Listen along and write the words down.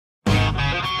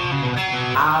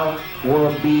I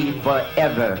will be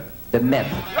forever the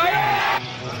myth.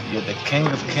 You're the king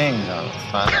of kings, Arnold.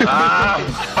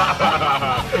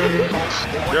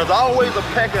 There's always a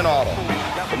pecking order.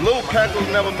 The little packers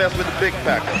never mess with the big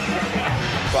packers.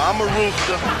 So I'm a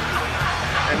rooster,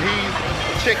 and he's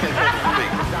a chicken, so to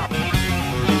speak.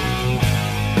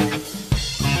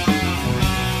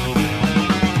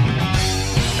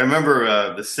 I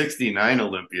remember the '69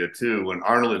 Olympia too, when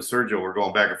Arnold and Sergio were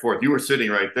going back and forth. You were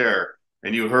sitting right there,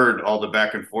 and you heard all the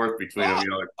back and forth between them. You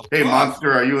know, like, "Hey,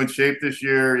 Monster, are you in shape this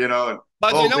year?" You know, and,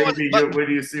 but "Oh, you know baby, wait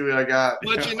do you see what I got?"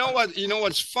 But you know what? You know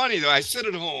what's funny though? I sit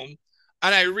at home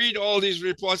and I read all these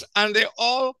reports, and they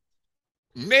all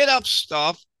made up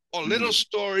stuff or little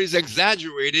stories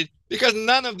exaggerated because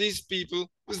none of these people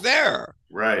was there.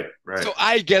 Right. So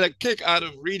I get a kick out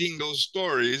of reading those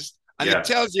stories. And it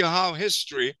tells you how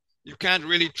history, you can't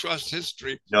really trust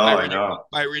history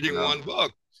by reading one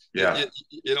book. Yeah.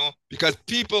 You know, because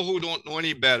people who don't know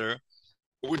any better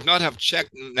would not have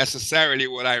checked necessarily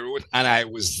what I wrote, and I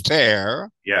was there.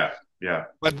 Yeah.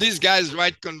 But these guys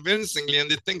write convincingly,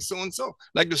 and they think so and so.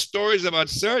 Like the stories about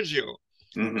Sergio.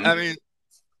 Mm-hmm. I mean,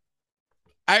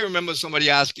 I remember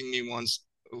somebody asking me once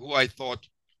who I thought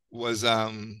was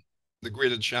the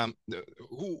greater champ,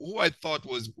 who I thought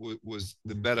was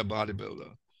the better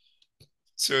bodybuilder,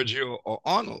 Sergio or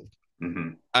Arnold.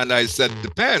 Mm-hmm. And I said,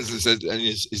 depends. He said,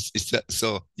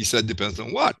 he said, depends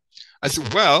on what? I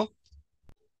said, well,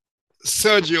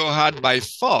 Sergio had by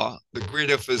far the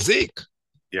greater physique.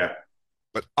 Yeah.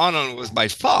 But Arnold was by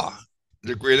far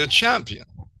the greater champion.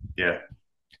 Yeah.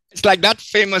 It's like that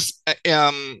famous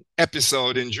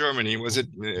episode in Germany, was it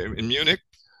in Munich,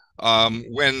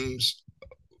 when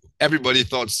everybody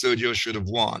thought Sergio should have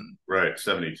won. Right,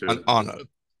 72. On Arnold.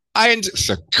 God,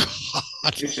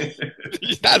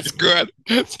 that's good.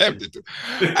 72.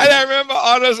 And I remember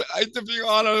interviewing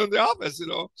Arnold in the office, you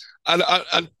know,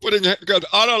 and putting it, because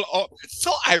Arnold, it's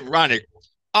so ironic.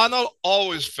 Arnold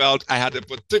always felt I had a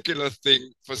particular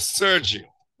thing for Sergio.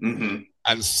 Mm-hmm.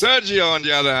 And Sergio, on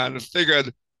the other hand,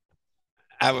 figured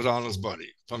I was Arnold's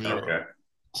buddy from Europe. Okay.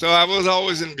 So I was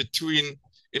always in between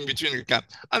the camp.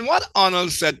 And what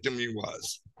Arnold said to me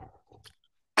was,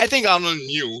 I think Arnold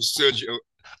knew Sergio.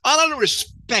 Arnold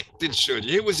respected Sergio.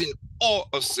 He was in awe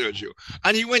of Sergio.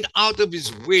 And he went out of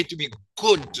his way to be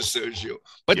good to Sergio.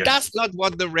 But that's not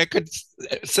what the record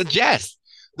suggests.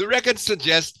 The record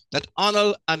suggests that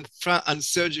Arnold and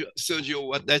Sergio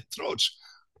were at their throats.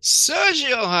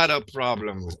 Sergio had a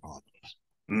problem with Arnold.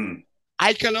 Mm.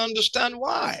 I can understand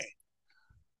why.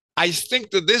 I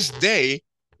think to this day,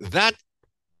 that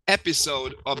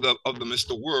episode of the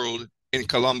Mr. World in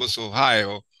Columbus,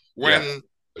 Ohio, when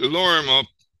Lorimer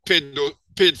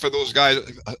paid for those guys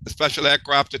a special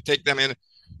aircraft to take them in,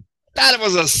 that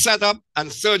was a setup, and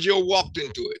Sergio walked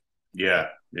into it. Yeah.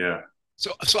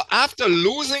 So after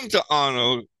losing to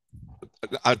Arnold,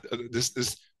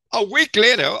 this a week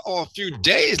later or a few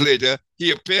days later,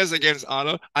 he appears against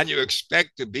Arnold, and you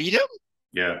expect to beat him?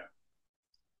 Yeah.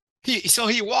 So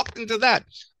he walked into that.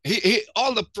 He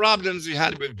all the problems he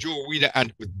had with Joe Weider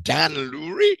and with Dan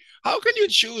Lurie. How can you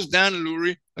choose Dan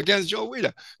Lurie against Joe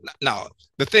Weider? Now,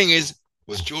 the thing is,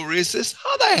 was Joe racist?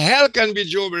 How the hell can be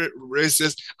Joe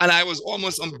racist? And I was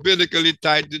almost umbilically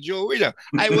tied to Joe Weider.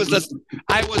 I was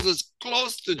as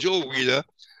close to Joe Weider.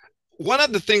 One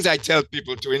of the things I tell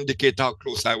people to indicate how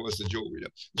close I was to Joe Weider,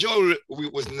 Joe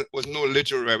was no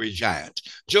literary giant.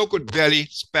 Joe could barely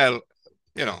spell.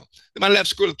 You know, the man left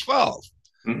school at 12.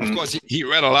 Mm-hmm. Of course, he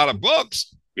read a lot of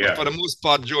books. Yeah. But for the most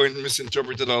part, Joe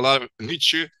misinterpreted a lot of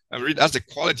Nietzsche. And that's the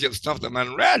quality of stuff the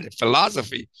man read,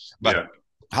 philosophy. But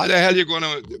how the hell are you going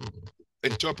to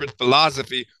interpret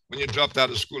philosophy when you dropped out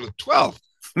of school at 12?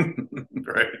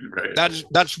 Right.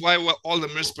 That's why all the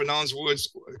mispronounced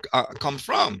words come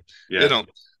from. Yeah. You know,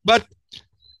 but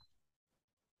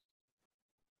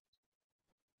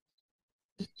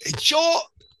Joe.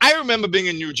 I remember being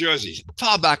in New Jersey,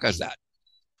 far back as that.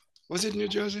 Was it New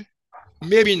Jersey?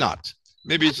 Maybe not.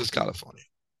 Maybe it was California.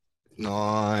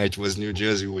 No, it was New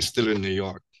Jersey. We were still in New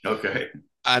York. Okay.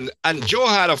 And Joe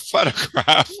had a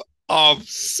photograph of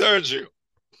Sergio.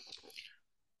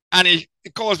 And he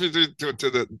calls me to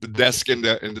the desk in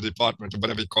the department, or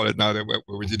whatever you call it now, where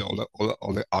we did all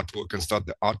the artwork and stuff,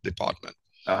 the art department.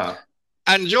 Uh-huh.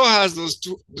 And Joe has those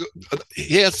two.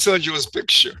 Here's Sergio's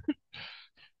picture.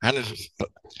 And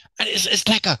it's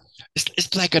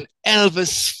like an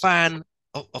Elvis fan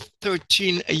of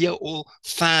 13-year-old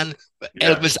fan,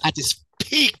 Elvis at his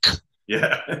peak.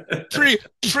 Yeah.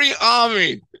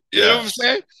 Pre-army. You know what I'm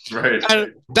saying? Right.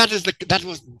 And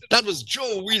that was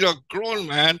Joe Weider, grown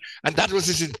man, and that was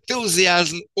his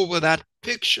enthusiasm over that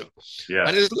picture. Yeah.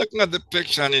 And he's looking at the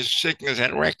picture and he's shaking his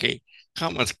head. Ricky,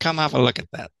 come have a look at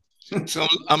that. So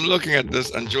I'm looking at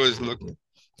this and Joe is looking.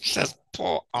 He says,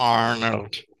 poor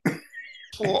Arnold.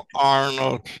 Poor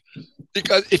Arnold.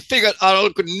 Because he figured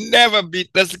Arnold could never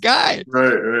beat this guy.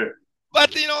 Right.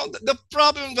 But the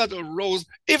problem that arose,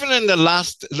 even in the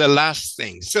last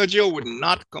thing, Sergio would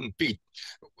not compete.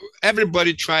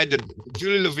 Everybody tried to.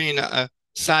 Julie Levine,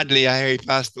 sadly, I hear he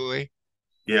passed away.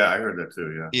 Yeah, I heard that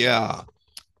too. Yeah.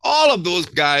 All of those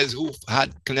guys who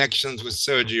had connections with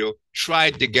Sergio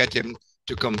tried to get him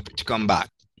to come back.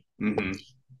 Mm-hmm.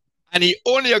 And he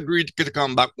only agreed to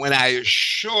come back when I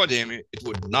assured him it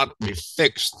would not be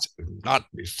fixed.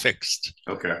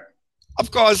 Okay. Of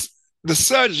course, the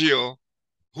Sergio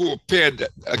who appeared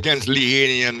against Lee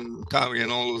Haney and Kami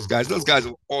and all those guys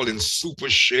were all in super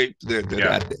shape. They're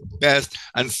at their best.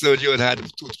 And Sergio had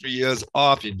 2-3 years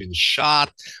off. He'd been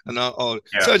shot and all.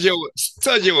 Yeah.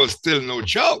 Sergio was still no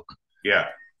joke. Yeah.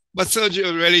 But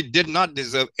Sergio really did not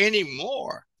deserve any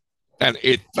more than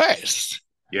 8th place.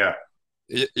 Yeah.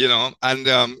 And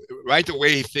right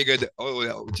away he figured,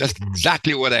 just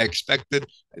exactly what I expected.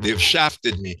 They've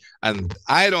shafted me. And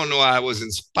I don't know, I was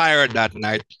inspired that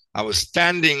night. I was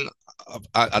standing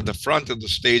at the front of the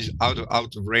stage, out of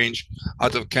range,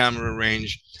 out of camera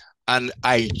range. And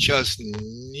I just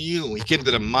knew, he came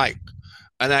to the mic,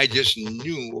 and I just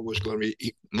knew what was going to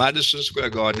be. Madison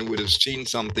Square Garden would have seen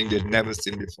something they'd never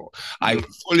seen before. I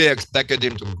fully expected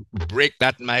him to break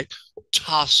that mic,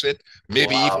 toss it,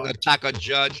 maybe even attack a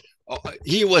judge.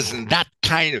 He wasn't that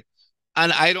kind of,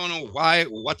 and I don't know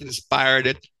what inspired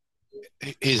it.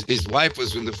 His wife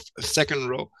was in the second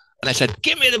row, and I said,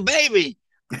 "Give me the baby."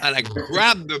 And I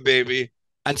grabbed the baby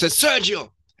and said,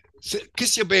 "Sergio,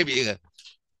 kiss your baby here."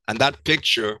 And that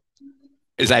picture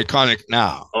is iconic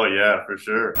now. Oh, yeah, for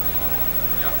sure.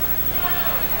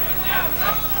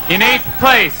 In 8th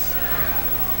place,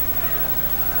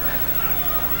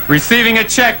 receiving a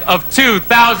check of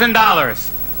 $2,000.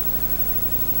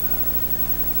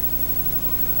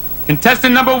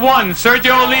 Contestant number 1,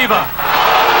 Sergio Oliva.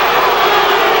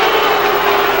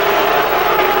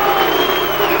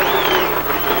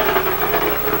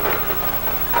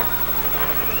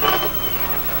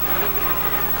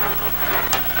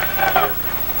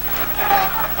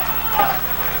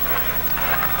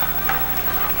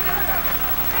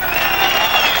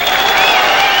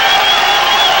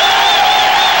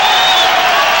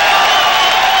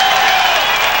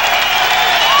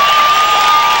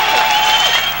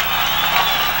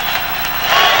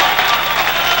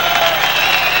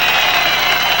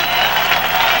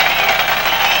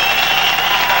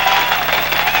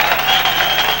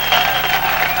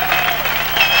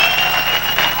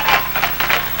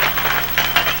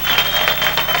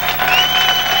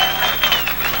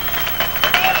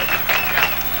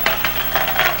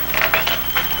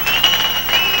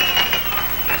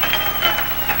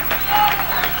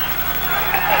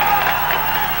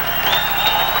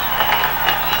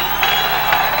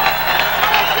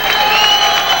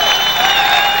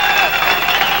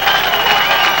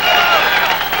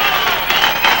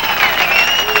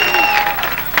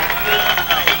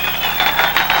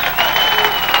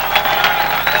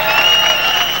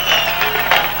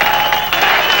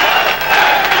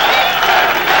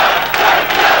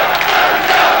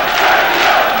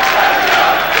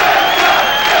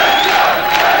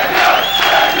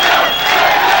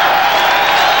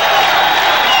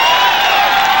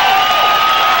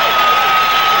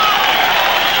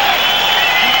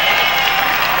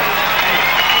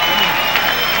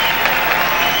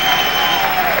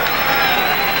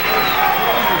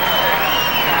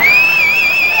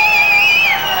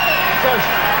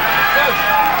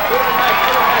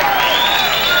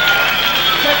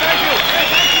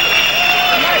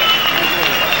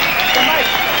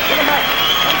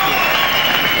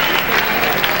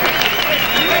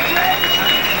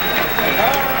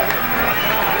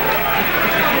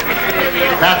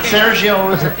 That's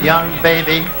Sergio's young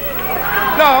baby.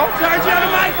 No, Sergio, the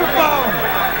microphone.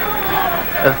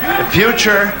 The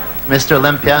future Mr.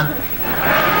 Olympia.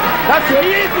 That's it,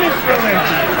 he is Mr.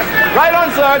 Olympia. Right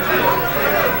on, Serge.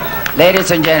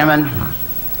 Ladies and gentlemen,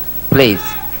 please.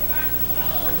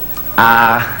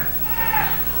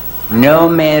 No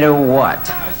matter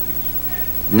what,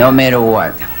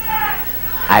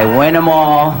 I win them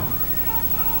all,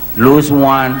 lose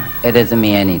one, it doesn't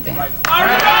mean anything.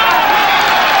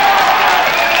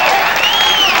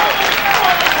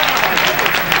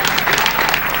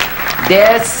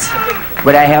 This,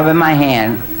 what I have in my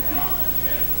hand,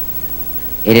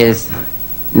 it is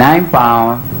 9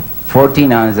 pound,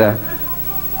 14 ounce,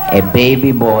 a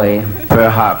baby boy,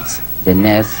 perhaps the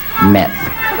next myth.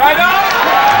 Right on!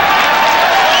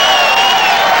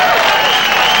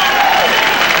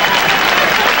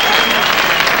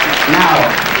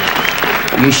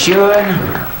 You should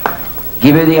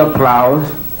give it the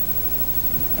applause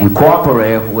and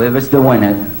cooperate whoever's the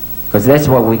winner, because that's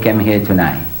what we came here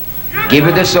tonight. Give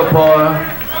it the support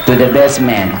to the best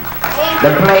man.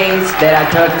 The place that I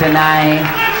took tonight,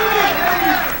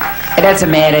 it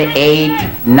doesn't matter,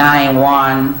 8, 9,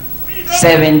 1,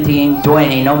 17,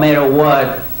 20, no matter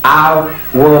what, I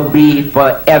will be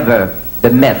forever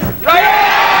the myth.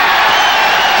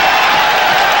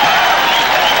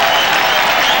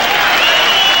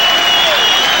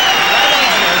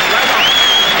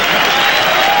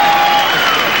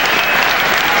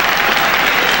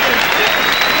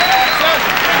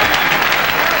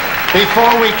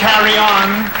 Before we carry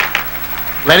on,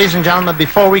 ladies and gentlemen,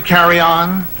 before we carry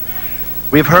on,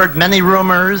 we've heard many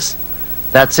rumors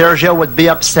that Sergio would be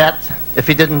upset if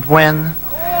he didn't win,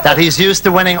 that he's used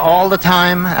to winning all the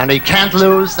time and he can't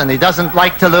lose and he doesn't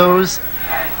like to lose.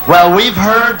 Well, we've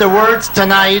heard the words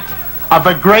tonight of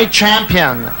a great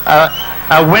champion,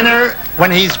 a winner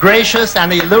when he's gracious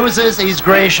and he loses, he's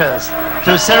gracious,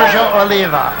 to Sergio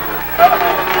Oliva.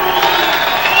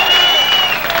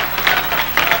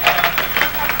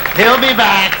 He'll be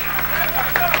back.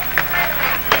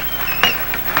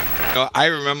 I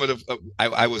remember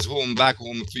I was back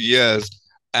home for years,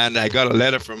 and I got a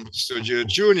letter from Sergio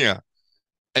Jr.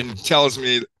 and tells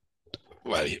me,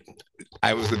 well,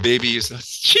 I was the baby. He says,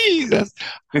 Jesus,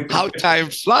 how time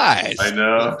flies. I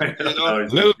know.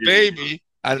 Little baby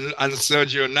and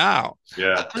Sergio now.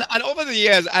 Yeah. And over the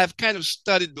years, I've kind of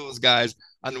studied those guys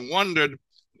and wondered,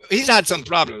 he's had some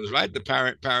problems, right? The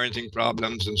parenting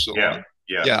problems and so on.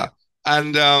 Yeah.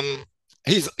 And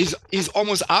he's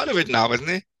almost out of it now, isn't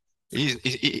he?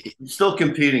 He's still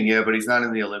competing, yeah, but he's not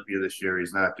in the Olympia this year.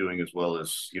 He's not doing as well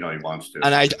as he wants to.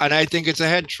 And I think it's a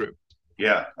head trip.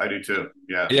 Yeah, I do too.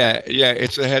 Yeah,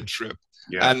 it's a head trip.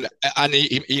 Yeah, and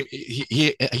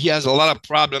he has a lot of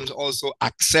problems also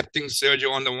accepting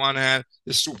Sergio on the one hand,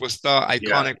 the superstar,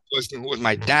 iconic person who was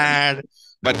my dad,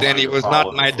 but then he was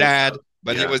not my dad.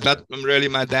 But he was not really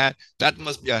my dad. That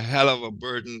must be a hell of a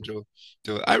burden to.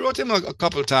 I wrote him a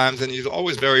couple of times, and he's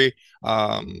always very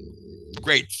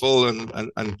grateful and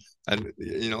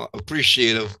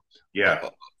appreciative.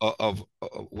 Of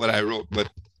what I wrote. But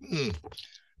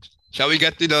shall we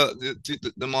get to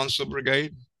the Monster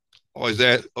Brigade, or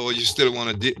you still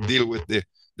want to deal with the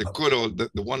good old,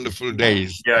 the wonderful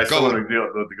days? Yeah, I still want to deal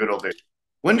with the good old days.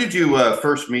 When did you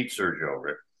first meet Sergio,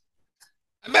 Rick?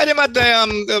 I met him at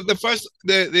the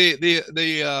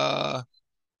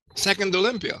second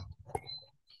Olympia.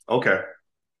 Okay.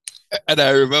 And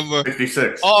I remember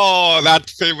 56. Oh, that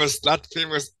famous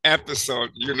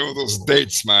episode. You know those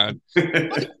dates, man.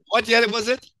 What year was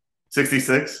it?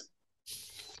 66.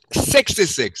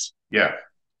 66. Yeah.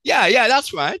 Yeah,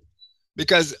 that's right.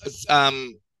 Because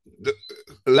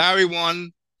Larry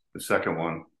won the second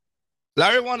one.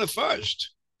 Larry won the first.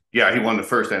 Yeah, he won the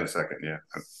first and the second. Yeah.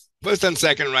 First and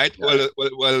second, right? Yeah.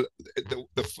 Well,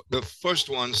 the first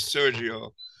one,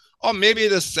 Sergio, or maybe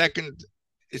the second.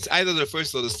 It's either the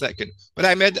first or the second. But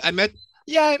I met him.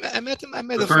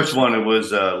 The first one, it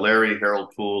was Larry,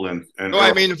 Harold Poole, and no,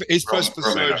 I mean it's first for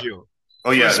Sergio.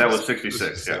 Oh yeah, that was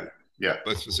 66. Yeah.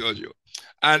 First for Sergio,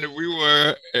 and we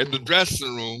were in the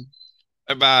dressing room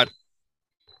about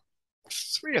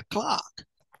 3 o'clock.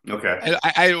 Okay.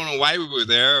 I don't know why we were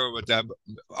there with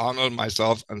Arnold,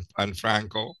 myself, and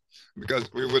Franco, because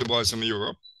we were the boys from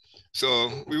Europe.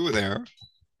 So we were there.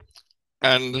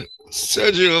 And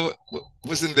Sergio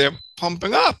was in there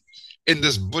pumping up in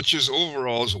this butcher's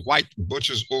overalls, white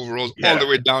butcher's overalls, all the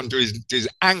way down to his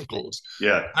ankles.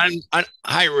 Yeah. And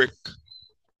hi,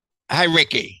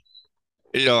 Ricky.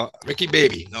 Ricky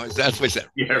Baby. No, that's what he said.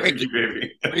 Yeah, Ricky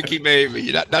Baby. Ricky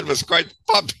Baby. That was quite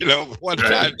popular one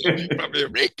time. Probably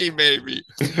Ricky Baby.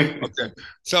 Okay.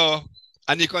 So,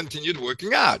 and he continued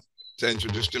working out. So I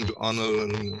introduced him to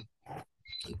Arnold and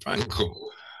Franco.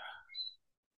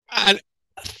 And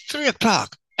 3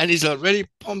 o'clock, and he's already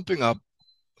pumping up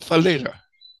for later.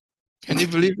 Can you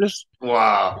believe this?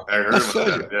 Wow. I heard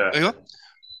about that. Yeah.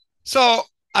 So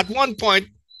at one point,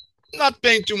 not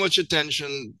paying too much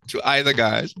attention to either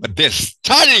guys, but they're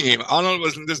studying him. Arnold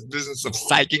was in this business of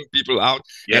psyching people out,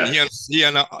 and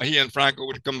he and Franco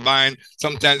would combine.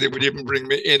 Sometimes they would even bring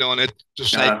me in on it to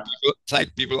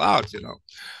psych people out.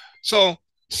 So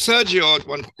Sergio at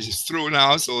one is through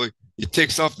now, so he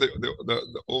takes off the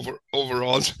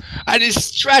overalls and he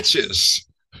stretches.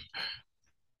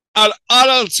 And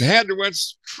Arnold's head went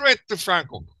straight to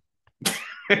Franco.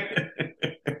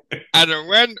 And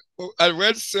when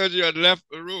Sergio had left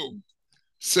the room,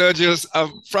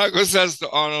 Franco says to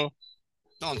Arnold,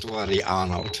 "Don't worry,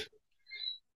 Arnold.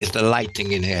 It's the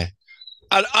lighting in here.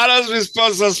 And Arnold's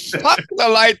response was, fuck the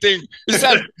lighting. He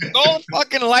said, no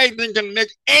fucking lighting can make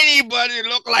anybody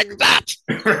look like that.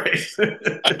 Right.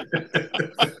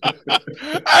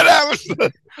 And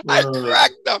I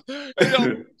cracked up.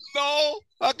 No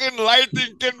fucking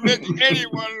lighting can make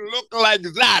anyone look like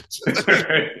that.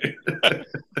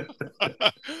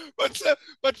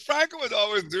 But Franco was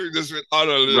always doing this with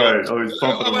Arnold. Right, always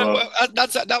pumping him up.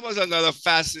 That was another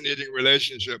fascinating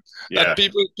relationship. Yeah. That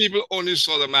people only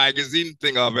saw the magazine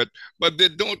thing of it, but they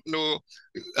don't know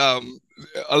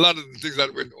a lot of the things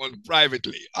that went on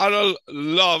privately. Arnold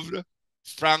loved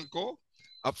Franco.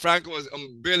 Franco was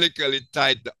umbilically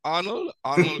tied to Arnold.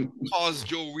 Arnold caused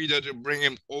Joe Weider to bring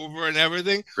him over and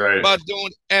everything. Right. But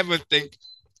don't ever think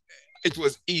it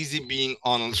was easy being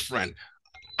Arnold's friend.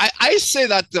 I say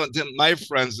that to my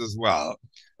friends as well.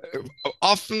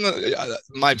 Often,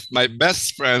 my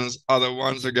best friends are the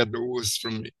ones that get the worst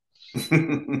from me.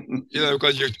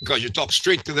 Because you talk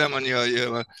straight to them, and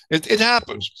it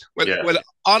happens. With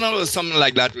Arnold was something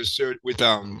like that with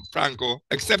Franco,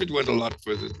 except it went a lot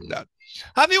further than that.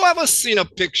 Have you ever seen a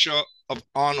picture of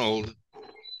Arnold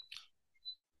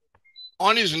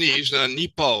on his knees in a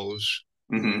knee pose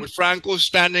with Franco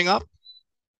standing up?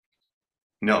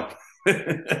 No.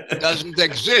 Doesn't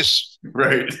exist.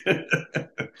 Right. And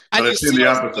I've seen the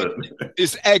opposite.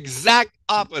 It's exact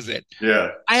opposite. Yeah.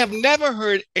 I have never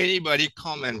heard anybody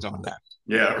comment on that.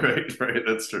 Yeah, right.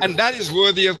 That's true. And that is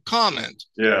worthy of comment.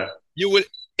 Yeah.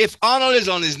 If Arnold is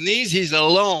on his knees, he's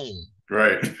alone.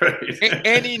 Right.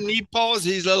 Any knee pose,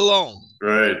 he's alone.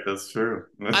 Right, that's true.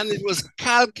 And it was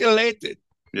calculated.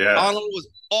 Yeah. Arnold was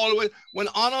always, when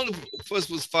Arnold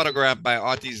first was photographed by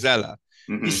Artie Zeller,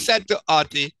 he said to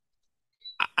Artie,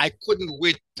 I couldn't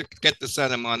wait to get to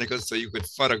Santa Monica so you could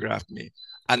photograph me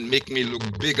and make me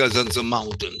look bigger than the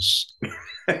mountains.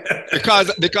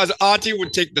 because Artie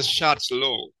would take the shots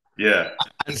low. Yeah.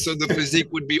 And so the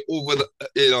physique would be over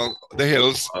the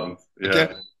hills. Yeah.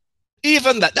 Okay?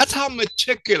 Even that's how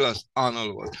meticulous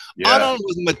Arnold was. Yeah. Arnold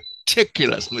was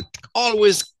meticulous,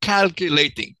 always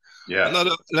calculating. Yeah.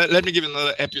 Let me give you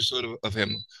another episode of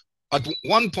him. At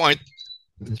one point,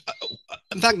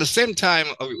 in fact, the same time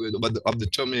of the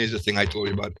Terminator thing I told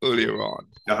you about earlier on,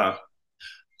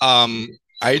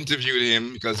 I interviewed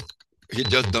him because he'd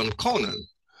just done Conan.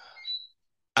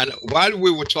 And while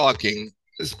we were talking,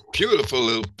 this beautiful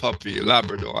little puppy,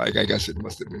 Labrador, I guess it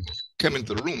must have been, came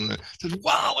into the room and said,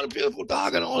 wow, what a beautiful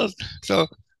dog and all this. So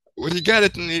when he got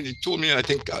it, and he told me, I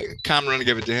think Cameron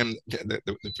gave it to him,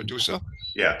 the producer.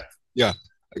 Yeah. Yeah,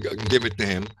 I gave it to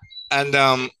him. And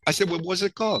I said, well, what's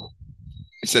it called?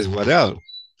 He says, what else?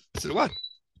 I said, what?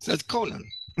 He says, Conan.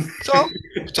 So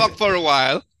we talked for a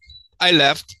while. I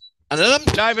left. And then I'm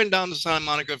driving down the Santa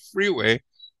Monica freeway.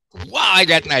 Wow, I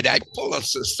got an idea. I pulled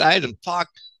us aside and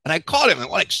parked. And I called him. I'm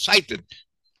all excited.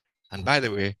 And by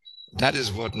the way, that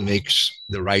is what makes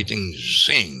the writing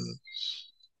sing.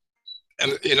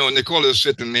 And, Nicole is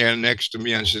sitting there next to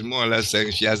me, and she's more or less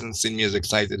saying she hasn't seen me as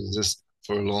excited as this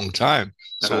for a long time.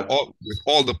 So with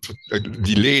all the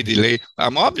delay,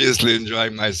 I'm obviously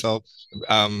enjoying myself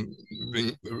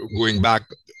going back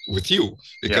with you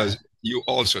because you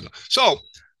also know. So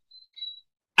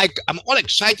I'm all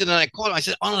excited, and I called him. I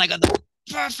said, I got the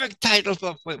perfect title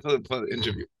for the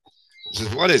interview. He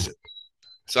says, what is it?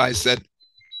 So I said,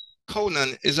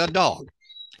 Conan is a dog.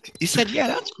 He said, yeah,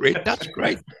 that's great. That's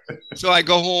great. So I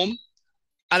go home,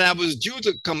 and I was due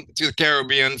to come to the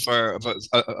Caribbean for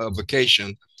a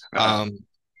vacation.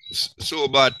 So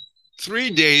about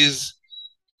 3 days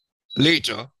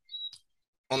later,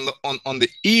 on the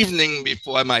evening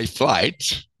before my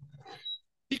flight,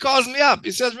 he calls me up.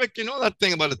 He says, Rick, you know that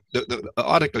thing about the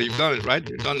article? You've done it, right?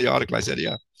 You've done the article. I said,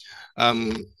 yeah.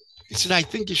 He said, I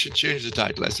think you should change the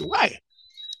title. I said, why?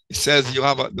 He says, you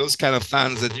have those kind of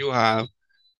fans that you have,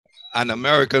 and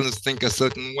Americans think a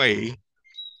certain way.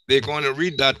 They're going to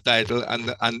read that title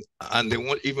and they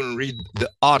won't even read the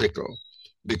article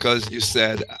because you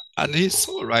said, and he's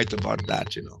so right about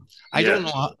that, I don't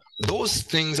know how, those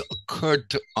things occurred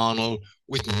to Arnold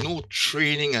with no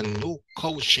training and no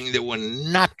coaching. They were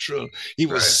natural. He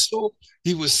was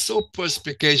so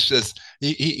perspicacious.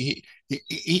 He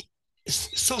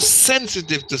so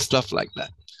sensitive to stuff like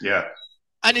that. Yeah.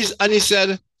 And he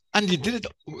said, and he did it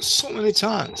so many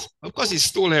times. Of course, he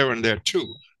stole here and there too,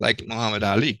 like Muhammad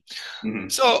Ali. Mm-hmm.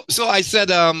 So I said,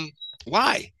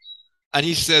 why? And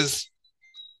he says,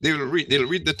 they'll read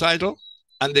the title,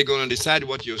 and they're going to decide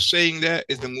what you're saying there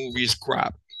is the movie's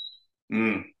crap.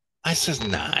 Mm. I says,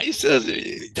 nah. He said,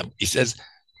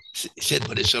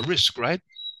 but it's a risk, right?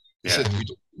 He said,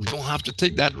 we don't have to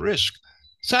take that risk.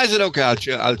 So I said, okay,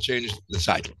 I'll change the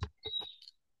title.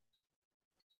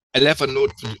 I left a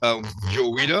note to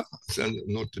Joe Weider, sent a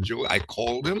note to Joe. I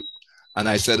called him and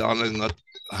I said, Arnold is not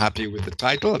happy with the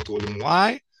title. I told him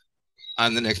why.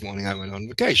 And the next morning I went on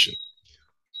vacation.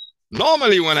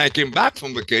 Normally, when I came back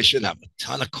from vacation, I have a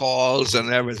ton of calls and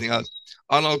everything else.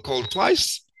 Arnold called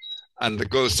twice, and the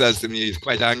girl says to me he's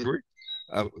quite angry,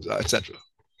 etc.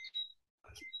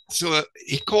 So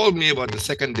he called me about the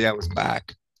second day I was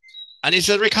back, and he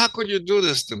said, Rick, how could you do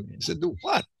this to me? I said, do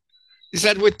what? He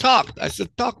said, we talked. I said,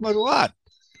 talk about what?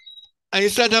 And he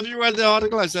said, have you read the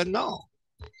article? I said, no.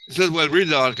 He said, well, read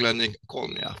the article, and he called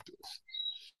me afterwards.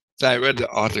 So I read the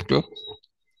article.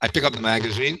 I pick up the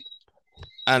magazine,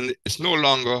 and it's no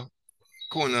longer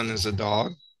Conan is a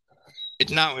dog. It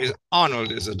now is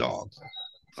Arnold is a dog.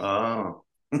 Oh.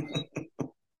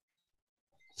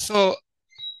 So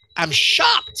I'm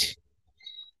shocked.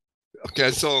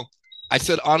 Okay, so I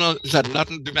said, Arnold, this had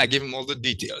nothing to do with me. I gave him all the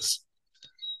details.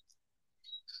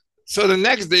 So the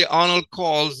next day, Arnold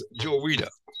calls Joe Weider.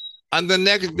 And the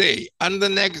next day, and the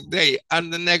next day,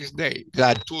 and the next day.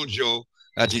 I told Joe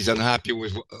that he's unhappy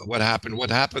with what happened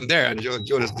there. And Joe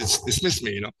just dismissed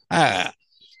me, because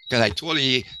I told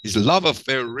him his love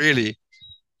affair really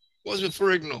was with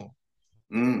Ferrigno.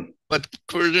 But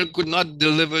Ferrigno could not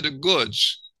deliver the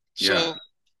goods. So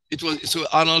so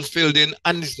Arnold filled in.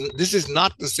 And this is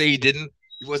not to say he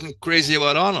wasn't crazy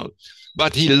about Arnold,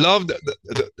 but he loved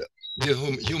the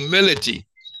humility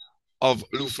of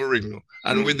Lou Ferrigno.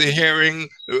 And with the hearing,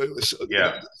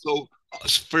 so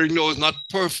Ferrigno is not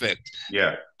perfect.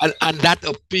 Yeah. And that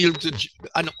appealed to,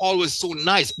 and always so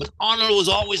nice. But Arnold was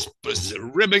always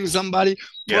ribbing somebody,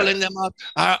 pulling them up,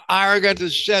 arrogant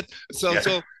as shit. So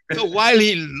while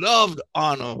he loved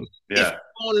Arnold, if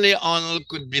only Arnold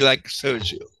could be like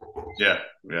Sergio. Yeah.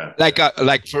 Like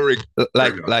Ferrigno.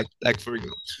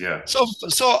 Yeah.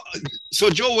 So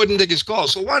Joe wouldn't take his call.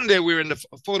 So one day we were in the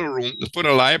photo room, the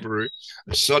photo library,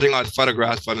 sorting out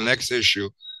photographs for the next issue.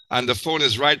 And the phone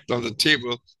is right on the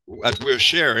table that we're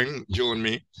sharing, Joe and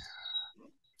me.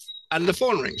 And the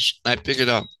phone rings. I pick it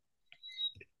up.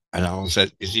 And I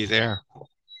said, is he there?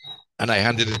 And I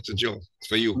handed it to Joe. It's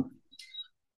for you.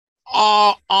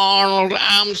 Oh, Arnold,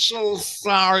 I'm so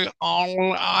sorry,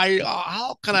 Arnold.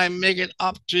 How can I make it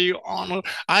up to you, Arnold?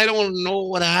 I don't know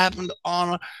what happened to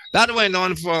Arnold. That went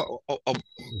on for a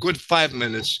good 5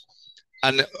 minutes.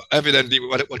 And evidently,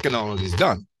 what can Arnold has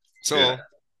done? So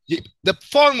the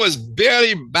phone was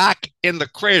barely back in the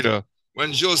crater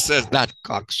when Joe says, that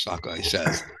cocksucker, he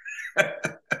says.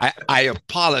 I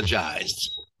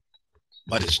apologized,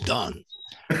 but it's done.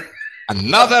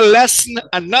 Another lesson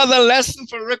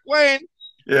for Rick Wayne.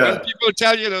 Yeah. When people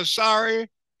tell you they're sorry,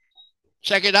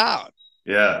 check it out.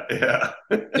 Yeah.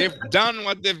 They've done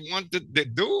what they've wanted to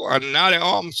do, and now they're,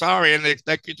 I'm sorry, and they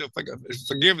expect you to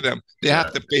forgive them. They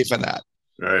have to pay for that.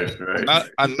 Right.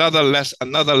 Another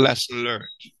lesson learned.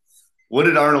 What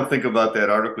did Arnold think about that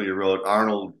article you wrote,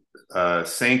 Arnold,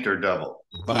 Saint or Devil?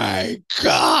 My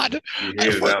God.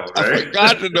 I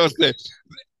forgot those things.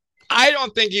 I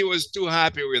don't think he was too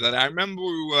happy with it. I remember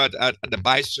we were at the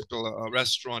Bicycle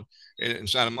restaurant in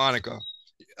Santa Monica,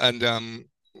 and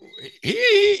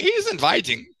he's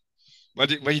inviting, but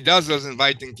he does those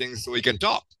inviting things so he can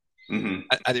talk. And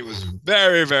he was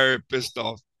very, very pissed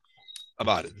off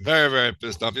about it. Very, very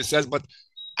pissed off. He says, but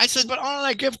Arnold,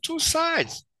 I give two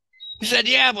sides. He said,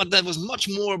 yeah, but that was much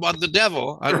more about the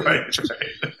devil. Right.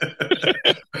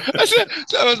 I said,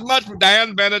 so it was much.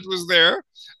 Diane Bennett was there,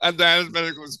 and Diane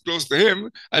Bennett was close to him.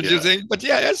 And you think, but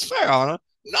yeah, that's fair, Arnold.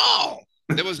 No,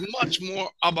 there was much more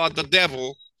about the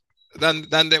devil than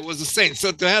there was the saint.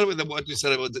 So to hell with what you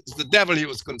said about the devil, he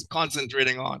was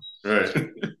concentrating on. Right.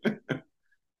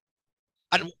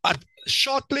 And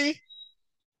shortly,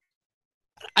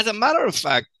 as a matter of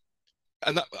fact,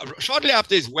 shortly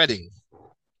after his wedding,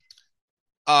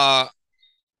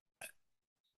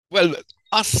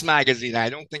 Us magazine, I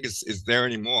don't think it's there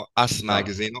anymore. Us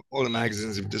magazine, all the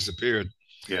magazines have disappeared.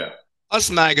 Yeah. Us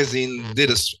magazine did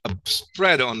a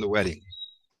spread on the wedding.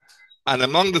 And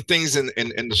among the things in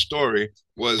the story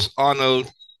was Arnold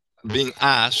being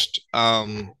asked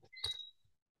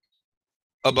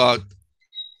about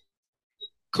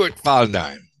Kurt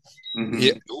Waldheim.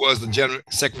 He was the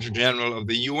Secretary General of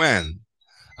the UN.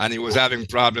 And he was having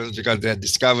problems because they had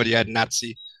discovered he had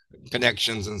Nazi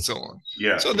connections and so on.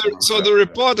 Yeah. So the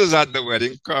reporters at the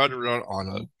wedding crowded around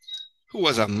Arnold, who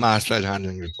was a master at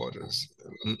handling reporters,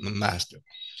 master.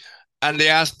 And they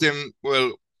asked him,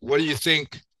 well, what do you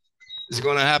think is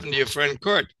going to happen to your friend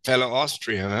Kurt, fellow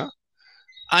Austrian, huh?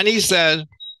 And he said,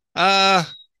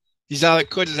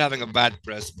 Kurt is having a bad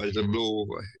press, but it'll blow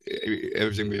over.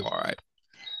 Everything will be all right.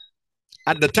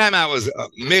 At the time, I was a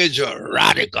major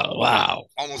radical. Wow.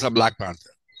 almost a Black Panther.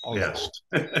 Almost.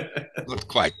 Yeah. Not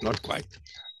quite.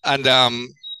 And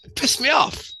it pissed me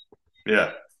off.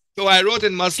 Yeah. So I wrote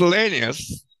in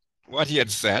Miscellaneous what he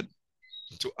had said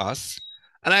to us,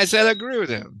 and I said, I agree with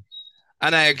him.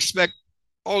 And I expect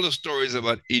all the stories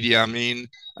about Idi Amin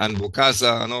and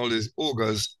Bokassa and all these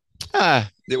ogres,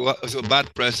 they were so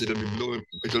bad press, it'll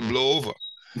blow over.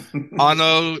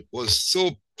 Arnold was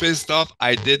so pissed off,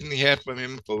 I didn't hear from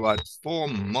him for about 4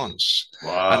 months.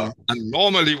 Wow. And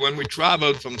normally when we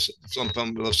traveled from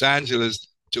Los Angeles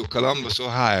to Columbus,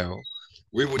 Ohio,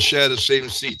 we would share the same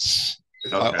seats,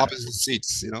 opposite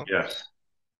seats, you know. Yeah.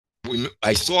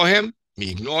 I saw him,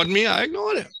 he ignored me, I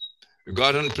ignored him. We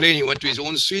got on the plane, he went to his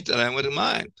own suite and I went to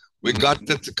mine. We got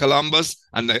to Columbus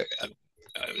and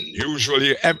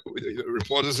usually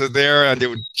reporters are there and they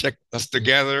would check us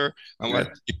together. And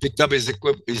he picked up his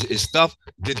stuff,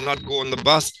 did not go on the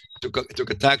bus, took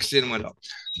a taxi and went up.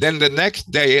 Then the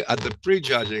next day at the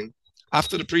prejudging,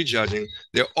 after the prejudging,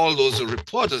 there are all those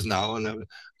reporters now.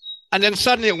 And then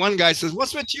suddenly one guy says,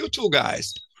 what's with you two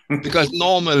guys? Because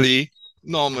normally,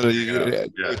 you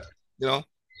know.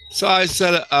 So I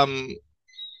said,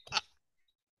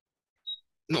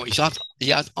 no,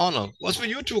 he asked Arnold, what's with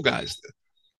you two guys?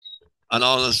 And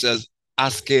Arnold says,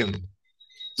 ask him.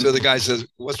 So the guy says,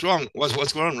 what's wrong?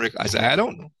 What's going on, Rick? I said, I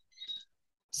don't know.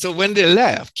 So when they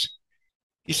left,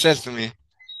 he says to me,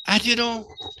 and you know,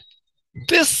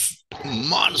 this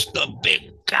monster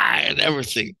big guy and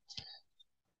everything,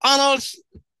 Arnold's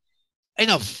in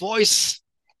a voice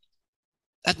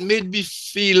that made me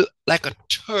feel like a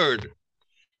turd.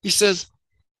 He says,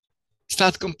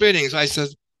 starts complaining. So I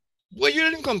says, well, you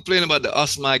didn't complain about the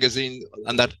Us magazine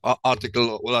and that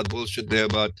article, all that bullshit there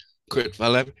about Kurt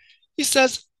Vallev. He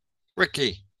says,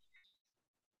 Ricky,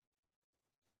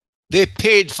 they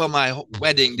paid for my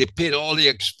wedding. They paid all the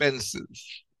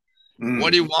expenses.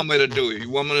 What do you want me to do? You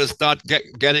want me to start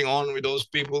getting on with those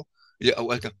people? Yeah,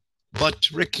 welcome. But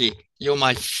Ricky, you're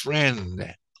my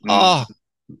friend.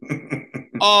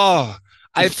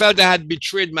 I felt I had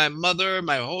betrayed my mother,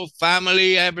 my whole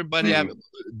family, everybody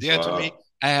dear to me.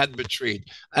 I had betrayed.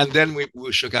 And then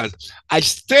we shook hands. I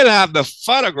still have the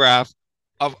photograph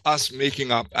of us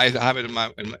making up. I have it in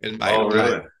my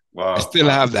really? Wow. I still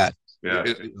have that. Yeah.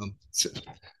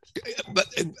 But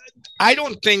I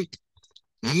don't think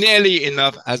nearly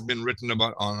enough has been written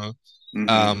about Arnold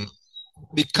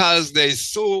because there's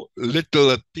so little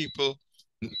that people,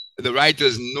 the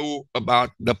writers, know about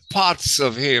the parts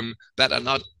of him that are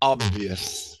not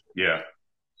obvious. Yeah.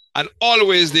 And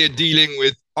always they're dealing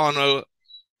with Arnold,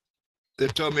 the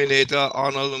Terminator,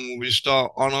 Arnold the movie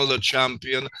star, Arnold the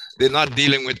champion. They're not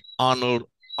dealing with Arnold.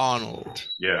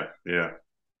 Yeah, yeah.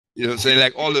 You know what I'm saying?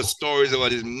 Like all the stories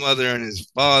about his mother and his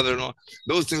father and all,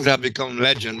 those things have become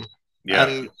legend. Yeah.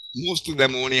 And most of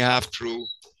them only half true.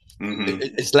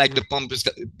 It's like the pump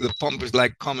is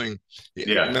like coming.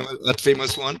 Yeah. Remember that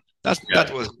famous one? That's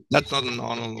not an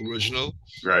Arnold original.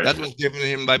 Right. That was given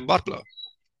him by Butler.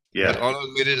 Yeah. But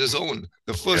Arnold made it his own.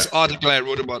 The first article I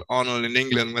wrote about Arnold in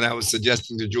England when I was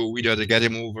suggesting to Joe Weider to get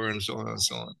him over and so on and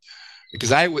so on.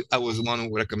 Because I was the one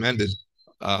who recommended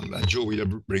that Joe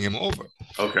Weider bring him over.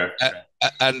 Okay.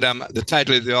 And the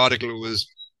title of the article was,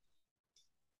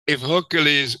 if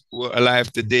Hercules were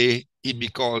alive today, he'd be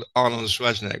called Arnold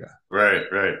Schwarzenegger. Right.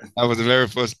 That was the very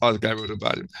first article I wrote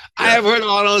about him. Yeah. I have heard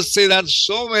Arnold say that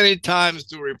so many times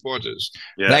to reporters,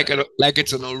 Yeah. like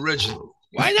it's an original.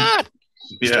 Why not?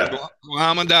 Yeah.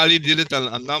 Muhammad Ali did it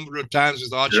a number of times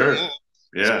with Archie Moore.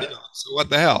 Yeah. So what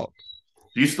the hell?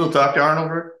 Do you still talk to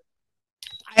Arnold, Rick?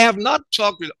 I have not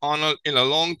talked with Arnold in a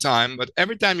long time, but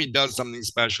every time he does something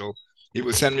special, he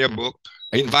will send me a book.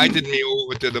 He invited me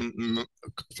over to the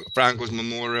Franco's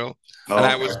memorial, and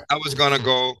I was gonna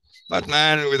go, but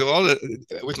man,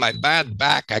 with my bad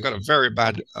back, I got a very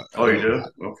bad. You do?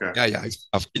 Okay. Yeah.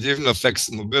 It even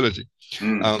affects mobility.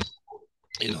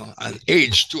 You know, and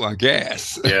age too, I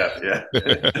guess. Yeah.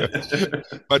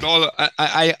 But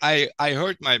I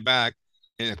hurt my back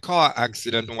in a car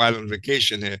accident while on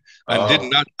vacation here,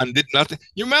 and did nothing.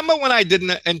 You remember when I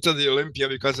didn't enter the Olympia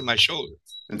because of my shoulder?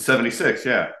 In 76,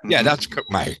 yeah. Yeah, that's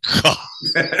my God.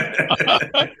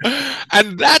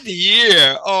 And that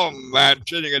year, oh man,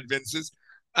 training at Vince's.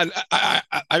 And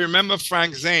I remember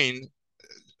Frank Zane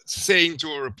saying to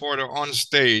a reporter on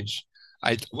stage,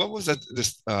 what was that?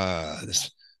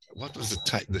 What was the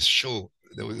type? This show?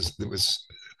 There was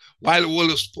Wild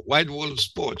World of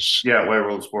Sports. Yeah, Wild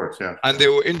World of Sports. Yeah. And they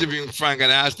were interviewing Frank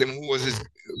and asked him who was his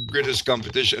greatest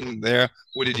competition there,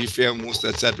 who did he fear most,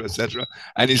 etc., etc.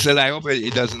 And he said, "I hope he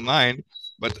doesn't mind."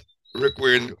 But Rick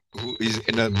Wayne, who is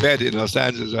in a bed in Los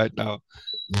Angeles right now,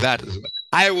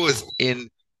 I was in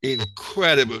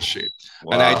incredible shape.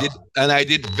 Wow. And I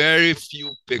did very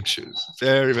few pictures,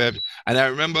 very, very. And I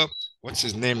remember, what's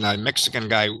his name now? Mexican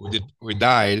guy who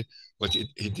died, but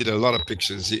he did a lot of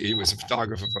pictures. He was a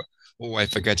photographer. Oh, I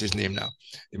forget his name now.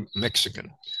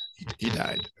 Mexican. He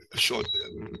died. Short.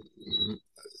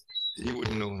 You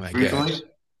wouldn't know, I guess. Recently?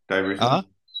 Died recently?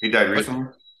 He died recently?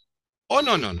 Oh,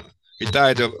 no. He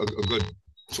died a good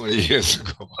 20 years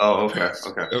ago. Oh, okay.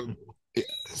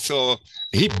 So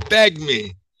he begged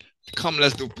me, come,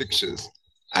 let's do pictures.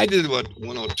 I did about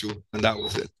 1 or 2, and that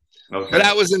was it. Okay. But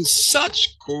I was in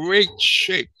such great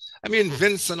shape. I mean,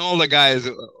 Vince and all the guys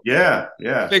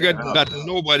figured that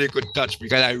nobody could touch me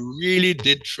because I really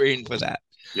did train for that.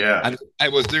 Yeah. And I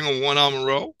was doing a 1-arm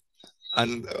row,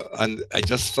 and I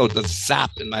just felt a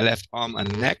zap in my left arm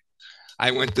and neck.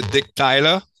 I went to Dick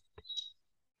Tyler,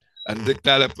 and Dick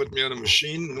Tyler put me on a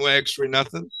machine, no x-ray,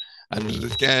 nothing. And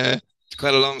to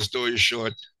cut a long story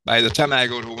short, by the time I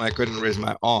got home, I couldn't raise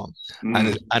my arm.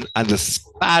 And the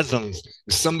spasms,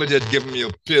 if somebody had given me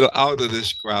a pill out of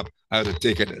this crap, I would have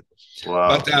taken it.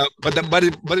 Wow. But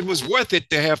it was worth it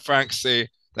to hear Frank say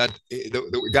that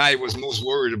the guy was most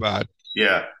worried about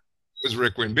was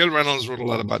Rick Wayne. Bill Reynolds wrote a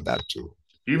lot about that too.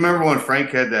 Do you remember when Frank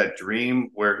had that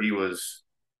dream where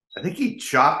I think he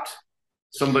chopped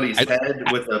somebody's head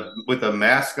with a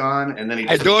mask on, and then he.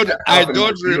 I don't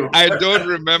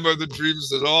remember the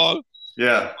dreams at all.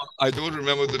 Yeah, I don't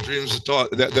remember the dreams at all.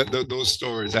 Those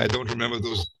stories, I don't remember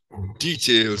those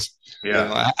details. Yeah, you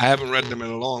know, I haven't read them in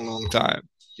a long, long time.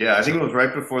 Yeah, I think it was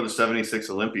right before the '76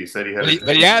 Olympia. He said he had.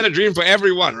 But he had a dream for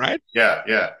everyone, right?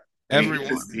 Yeah.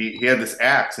 Everyone. He had this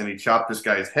axe, and he chopped this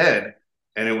guy's head,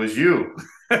 and it was you.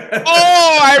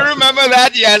 Oh, I remember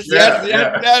that. Yes. You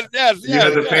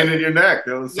had the pain in your neck.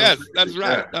 That was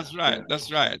that's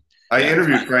right. I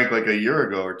interviewed Frank like a year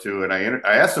ago or two, and I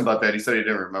asked him about that. He said he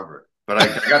didn't remember it, but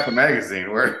I got the magazine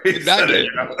where he said it.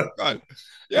 You know?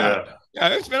 Yeah,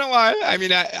 it's been a while. I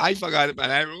mean, I forgot it,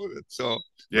 and I wrote it, so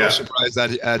no surprise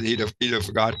that he'd have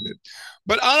forgotten it.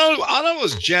 But Arnold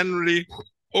was generally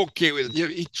okay with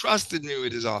it. He trusted me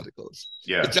with his articles.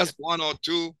 Yeah, it's just 1 or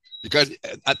 2. Because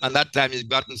at that time he'd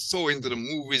gotten so into the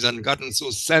movies and gotten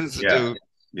so sensitive,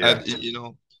 you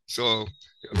know, so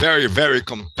very, very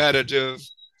competitive.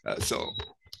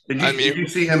 Did you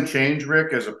see him change,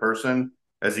 Rick, as a person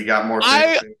as he got more?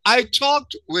 I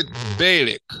talked with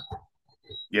Balick.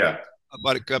 Yeah.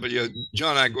 About a couple of years.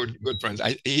 John and I good friends.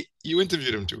 You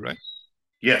interviewed him too, right?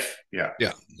 Yes. Yeah.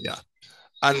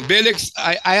 And Balick,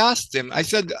 I asked him. I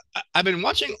said, I've been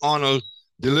watching Arnold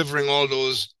delivering all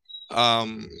those.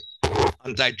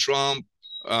 Anti-Trump,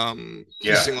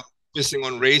 pissing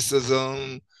on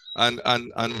racism and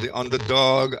the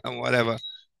underdog and whatever.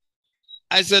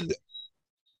 I said,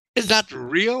 is that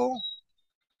real?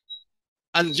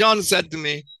 And John said to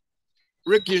me,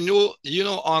 Rick, you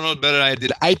know Arnold better than I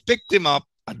did. I picked him up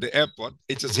at the airport.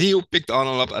 It was he who picked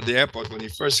Arnold up at the airport when he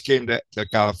first came to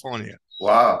California.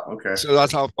 Wow, okay. So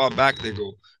that's how far back they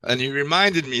go. And he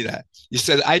reminded me that. He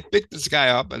said, I picked this guy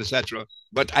up, and etc.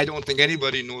 But I don't think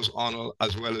anybody knows Arnold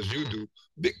as well as you do.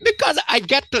 Because I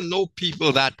get to know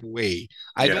people that way.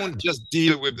 I don't just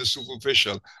deal with the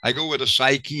superficial. I go with the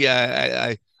psyche.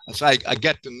 I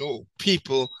get to know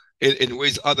people in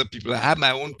ways other people. I have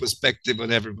my own perspective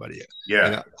on everybody. Yeah.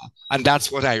 You know? And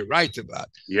that's what I write about.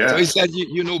 Yeah. So he said,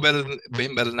 you know better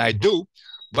than I do.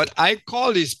 But I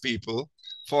call these people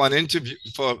for an interview,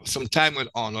 for some time with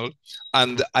Arnold,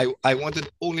 and I wanted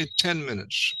only 10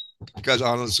 minutes because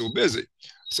Arnold's so busy.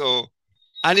 So,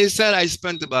 and he said I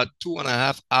spent about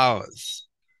 2.5 hours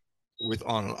with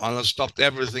Arnold. Arnold stopped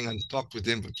everything and talked with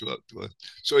him for 2 hours.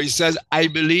 So he says, I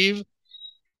believe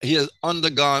he has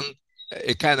undergone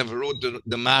a kind of road to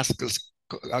Damascus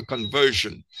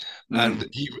conversion, and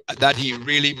he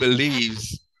really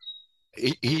believes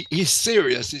he's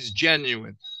serious, he's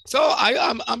genuine. So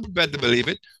I'm prepared to believe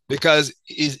it because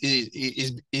he's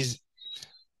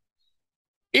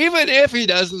even if he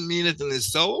doesn't mean it in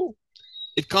his soul,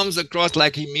 it comes across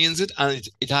like he means it, and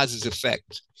it has its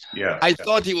effect. Yeah, I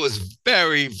thought he was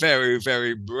very, very,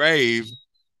 very brave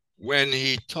when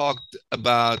he talked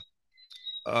about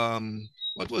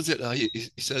what was it? He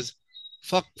says,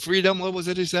 "Fuck freedom." What was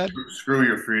it he said? Screw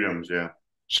your freedoms. Yeah.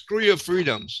 Screw your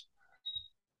freedoms.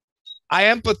 I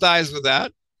empathize with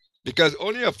that because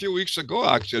only a few weeks ago,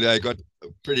 actually, I got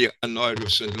pretty annoyed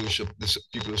with St. Lucia, the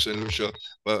people of St. Lucia,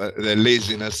 their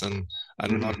laziness and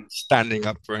not standing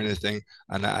up for anything.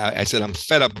 And I said, I'm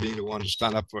fed up being the one to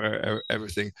stand up for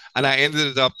everything. And I ended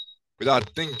it up without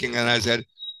thinking. And I said,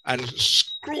 and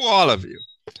screw all of you.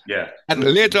 Yeah. And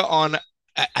later on,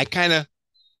 I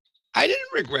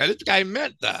didn't regret it. I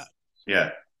meant that.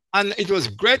 Yeah. And it was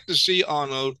great to see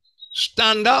Arnold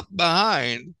stand up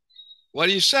behind what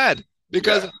he said,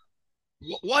 because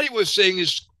what he was saying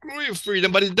is screw your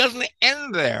freedom, but it doesn't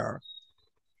end there.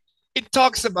 It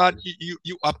talks about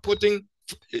you are putting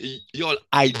your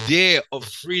idea of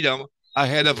freedom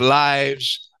ahead of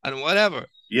lives and whatever.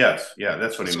 Yes, yeah,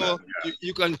 that's what he meant. Yeah.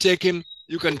 You can take him.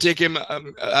 You can take him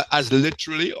as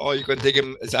literally, or you can take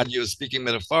him as that you're speaking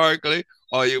metaphorically,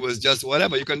 or it was just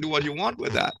whatever. You can do what you want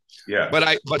with that. Yeah.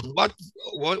 But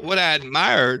what I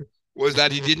admired was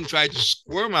that he didn't try to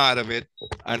squirm out of it,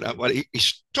 and but he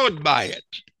stood by it.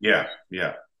 Yeah,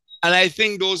 yeah. And I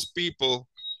think those people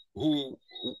who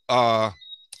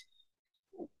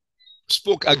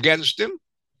spoke against him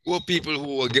were people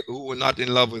who were not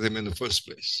in love with him in the first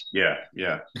place. Yeah,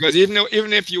 yeah. Because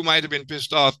even if you might have been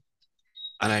pissed off,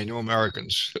 and I know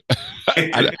Americans,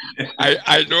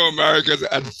 I know Americans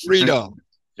and freedom.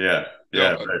 Yeah,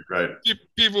 yeah, right.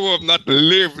 People who have not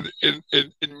lived in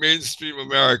mainstream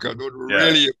America don't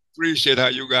really appreciate how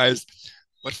you guys,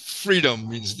 what freedom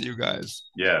means to you guys.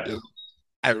 Yeah. You know,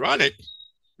 ironic,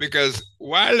 because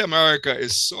while America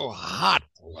is so hot,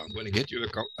 I'm going to get you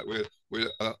with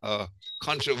a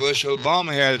controversial bomb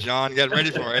here, John. Get ready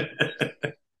for it.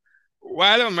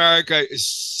 While America is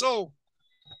so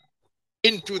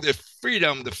into the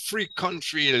freedom, the free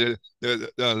country, the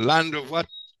land of what?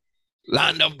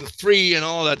 Land of the free and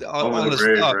all that, all the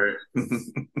stuff. Right.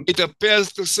 It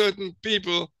appears to certain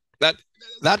people that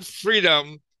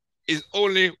freedom is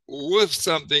only worth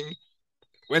something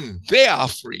when they are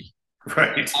free.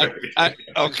 Right.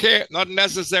 Okay, not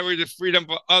necessarily the freedom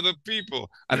for other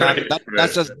people. And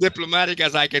that's as diplomatic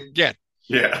as I can get.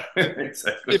 Yeah,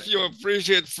 exactly. If you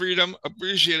appreciate freedom,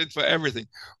 appreciate it for everything.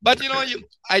 But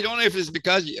I don't know if it's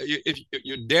because if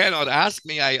you dare not ask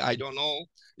me, I don't know.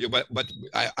 But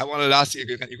I want to ask you,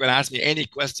 you can ask me any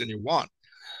question you want.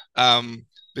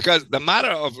 Because the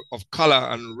matter of color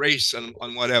and race and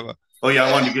whatever. Oh yeah,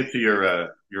 I wanted to get to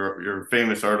your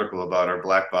famous article about our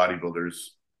black bodybuilders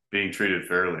being treated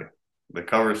fairly. The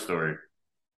cover story.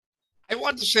 I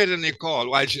want to say to Nicole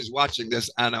while she's watching this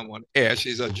and I'm on air,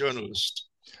 she's a journalist.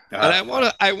 And I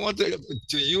want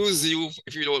to use you,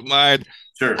 if you don't mind,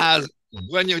 sure, as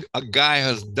when a guy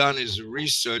has done his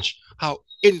research, how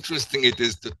interesting it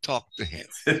is to talk to him.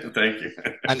 Thank you.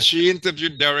 And she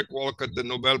interviewed Derek Walcott, the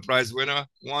Nobel Prize winner,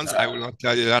 once. I will not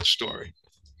tell you that story.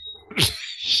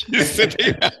 She's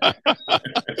sitting.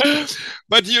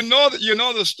 But you know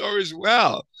the stories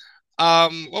well.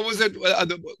 What was it?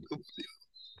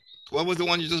 What was the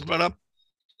one you just brought up?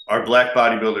 Our black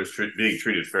bodybuilders being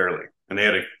treated fairly, and they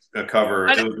had a cover.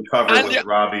 It was a cover with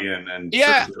Robbie and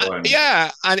yeah,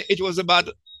 and it was about.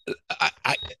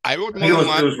 I wrote more than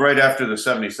one. It was right after the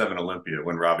 '77 Olympia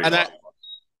when Robbie lost.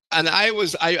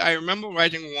 I remember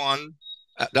writing one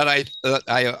that I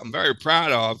am very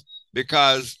proud of,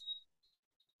 because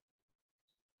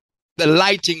the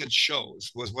lighting it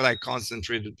shows was what I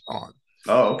concentrated on.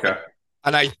 Oh, okay.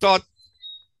 And I thought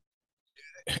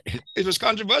it was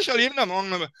controversial even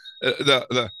among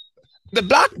the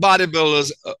black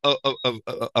bodybuilders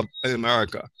of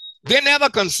America. They never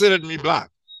considered me black.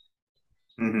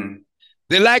 Mm-hmm.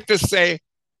 They like to say,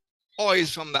 "Oh,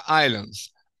 he's from the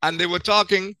islands," and they were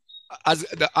talking as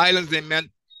the islands. They meant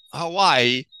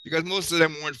Hawaii, because most of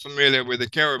them weren't familiar with the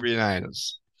Caribbean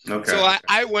islands. Okay. So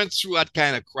I went through that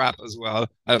kind of crap as well.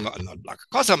 I'm not black. Of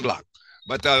course I'm black.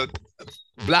 But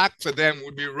black for them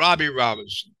would be Robbie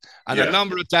Robinson. And a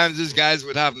number of times these guys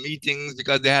would have meetings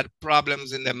because they had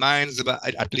problems in their minds about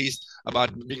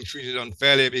being treated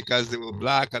unfairly because they were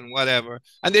black and whatever.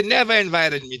 And they never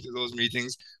invited me to those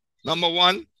meetings. Number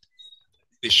one,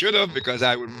 they should have, because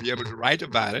I would be able to write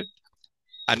about it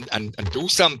and do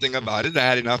something about it. I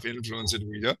had enough influence at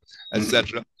Weider,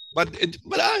 etc. But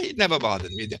it never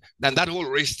bothered me. And that whole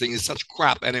race thing is such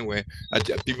crap anyway.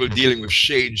 People dealing with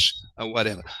shades and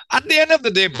whatever. At the end of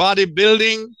the day,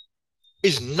 bodybuilding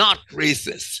is not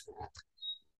racist.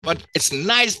 But it's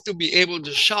nice to be able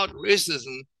to shout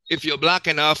racism if you're black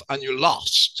enough and you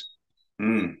lost.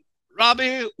 Mm.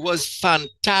 Robbie was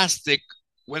fantastic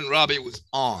when Robbie was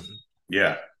on.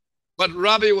 Yeah. But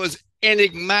Robbie was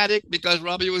enigmatic because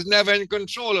Robbie was never in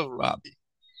control of Robbie.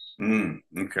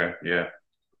 Okay, yeah.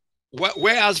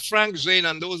 Whereas Frank Zane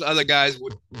and those other guys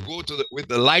would go with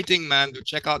the lighting man to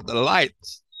check out the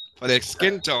lights for their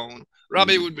skin tone,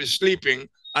 Robbie would be sleeping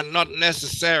and not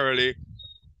necessarily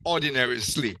ordinary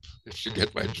sleep, if you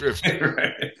get my drift.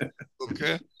 Right.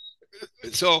 Okay?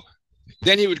 So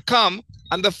then he would come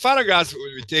and the photographs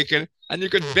would be taken and you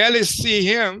could barely see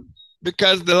him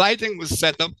because the lighting was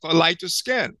set up for lighter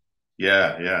skin.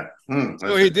 Yeah.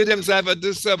 So he did himself a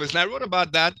disservice. And I wrote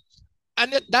about that,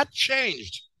 and that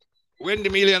changed. Wendy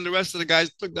Mealy and the rest of the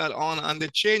guys took that on and they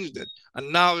changed it.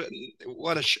 And now,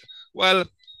 what a well,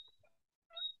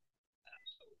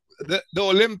 the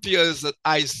Olympias that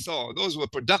I saw, those were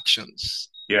productions.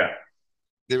 Yeah.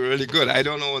 They were really good. I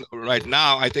don't know right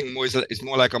now. I think it's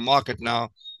more like a market now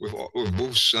with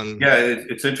booths and. Yeah,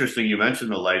 it's interesting you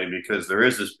mentioned the lighting because there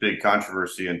is this big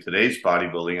controversy in today's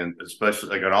bodybuilding, and especially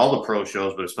like on all the pro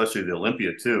shows, but especially the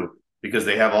Olympia too, because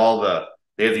they have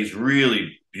these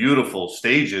really beautiful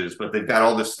stages, but they've got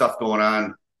all this stuff going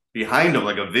on behind them,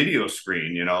 like a video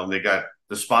screen, and they got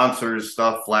the sponsors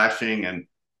stuff flashing. And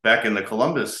back in the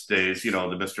Columbus days, the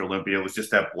Mr. Olympia was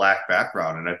just that black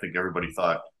background, and I think everybody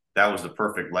thought that was the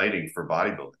perfect lighting for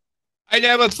bodybuilding. I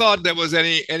never thought there was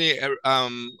any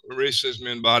racism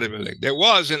in bodybuilding. There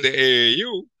was in the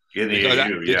AAU.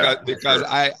 Because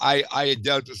I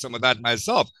dealt with some of that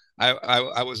myself.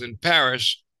 I was in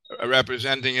Paris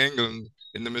representing England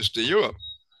in the Mr. Europe.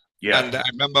 Yeah. And I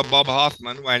remember Bob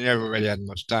Hoffman, who I never really had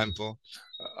much time for.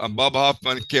 Bob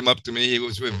Hoffman came up to me. He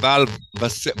was with Val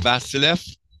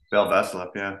Vasilev. Val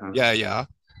Vasilev, yeah. Huh. Yeah.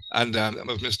 And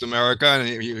with Mr. America, and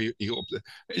he hoped.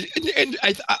 And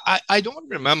I don't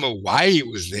remember why he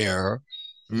was there.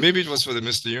 Maybe it was for the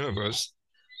Mr. Universe.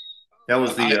 That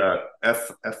was the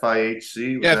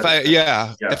FIHC? FIHC,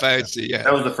 yeah.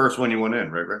 That was the first one you went in,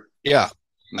 right? Yeah.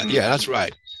 Mm-hmm. Yeah, that's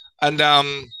right. And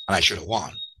I should have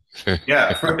won.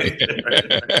 Yeah, right.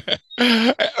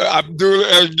 Abdul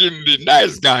El-Gindi,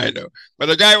 nice guy though. But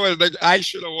the guy was like, I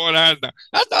should have won.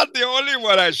 That's not the only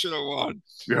one I should have won.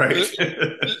 Right.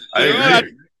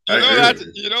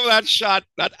 You know that shot,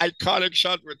 that iconic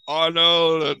shot with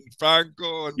Arnold and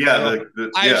Franco.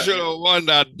 And I should have won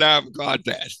that damn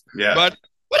contest. Yeah. But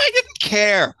I didn't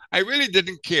care. I really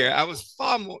didn't care. I was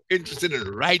far more interested in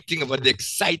writing about the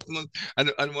excitement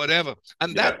and whatever.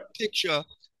 And that picture,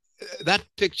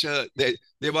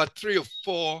 there were 3 or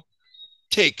 4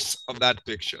 takes of that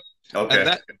picture. Okay.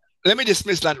 And let me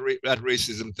dismiss that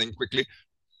racism thing quickly.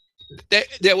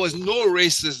 There was no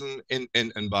racism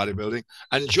in bodybuilding,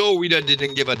 and Joe Weider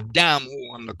didn't give a damn who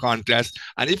won the contest.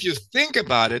 And if you think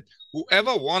about it,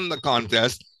 whoever won the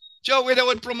contest, Joe Weider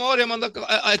would promote him on the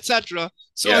etc.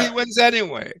 So he wins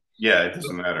anyway. Yeah, it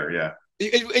doesn't matter. Yeah.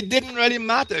 It didn't really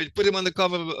matter. You put him on the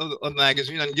cover of a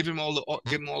magazine and give him all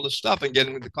the stuff and get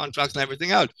him with the contracts and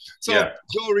everything else. So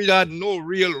Joe Weider had no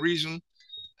real reason.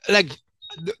 Like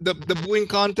the booing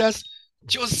contest,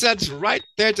 Joe said right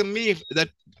there to me that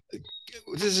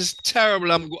this is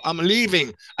terrible. I'm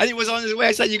leaving, and he was on his way.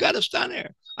 I said, "You got to stand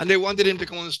there." And they wanted him to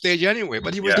come on the stage anyway,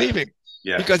 but he was leaving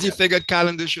because he figured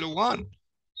Calendar should have won.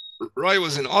 Roy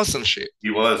was in awesome shape.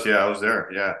 He was. Yeah, I was there.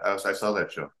 Yeah, I saw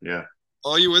that show. Yeah.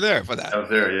 Oh, you were there for that? I was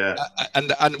there, yeah.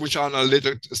 And which Arnold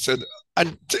later said,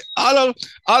 and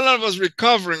Arnold was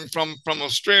recovering from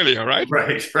Australia, right?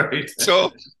 Right.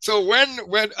 So when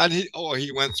and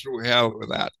he went through hell with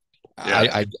that.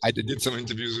 Yeah. I did some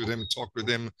interviews with him, talked with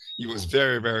him. He was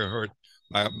very, very hurt,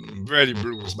 very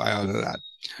bruised by all of that.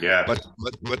 Yeah. But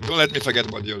don't let me forget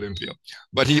about the Olympia.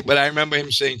 But I remember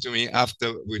him saying to me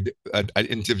after I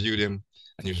interviewed him,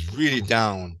 and he was really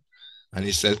down, and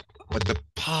he said, but the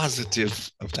positive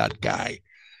of that guy,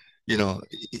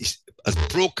 as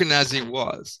broken as he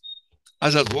was,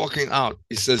 as I was walking out,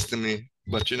 he says to me,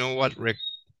 but you know what, Rick?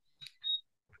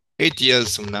 8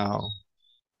 years from now,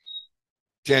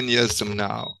 10 years from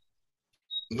now,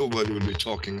 nobody will be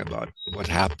talking about what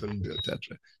happened,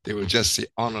 etc. They will just say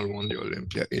Arnold won the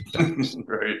Olympia 8 times.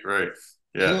 Right.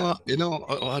 Yeah.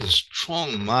 What a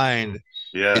strong mind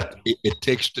it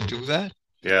takes to do that.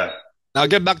 Yeah. Now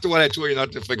get back to what I told you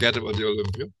not to forget about the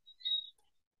Olympia.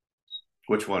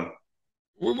 Which one?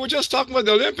 We were just talking about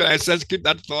the Olympia. I said keep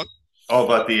that thought. Oh,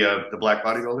 about the black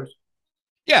bodybuilders?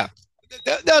 Yeah.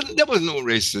 There was no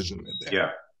racism in there. Yeah.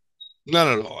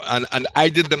 None at all. And I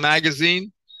did the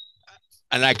magazine,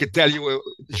 and I could tell you,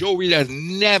 Joe Weider has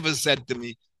never said to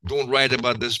me, don't write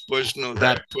about this person or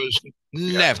that person.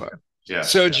 Never. Yeah.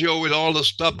 Sergio, with all the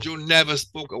stuff, Joe never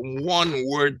spoke one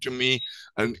word to me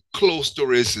and close to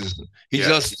racism. He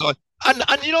just thought, and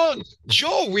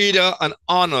Joe Weider and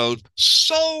Arnold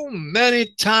so many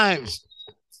times.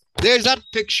 There's that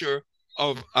picture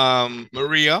of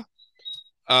Maria,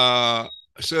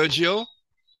 Sergio,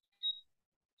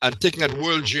 and taking at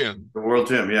World Gym. The World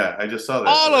Gym, yeah. I just saw that.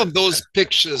 All of those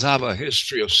pictures have a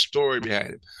history, a story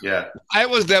behind it. Yeah. I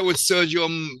was there with Sergio,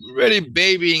 really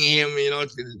babying him,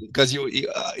 because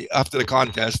after the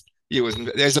contest,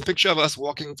 there's a picture of us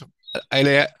walking from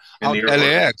LAX.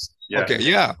 Yeah. Okay,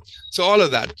 yeah. So all of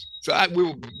that. So we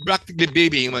were practically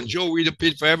babying him, and Joe Weider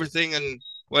paid for everything and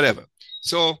whatever.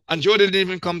 So, and Joe didn't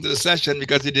even come to the session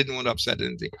because he didn't want to upset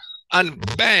anything. And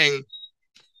bang,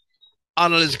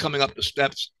 Arnold is coming up the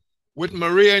steps with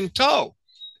Maria in tow.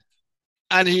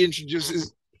 And he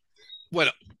introduces,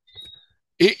 well,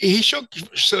 he shook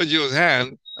Sergio's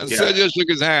hand, and Sergio shook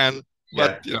his hand,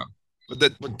 but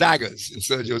with daggers in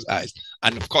Sergio's eyes.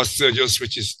 And of course, Sergio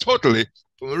switches totally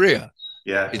for Maria.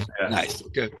 Yeah, nice.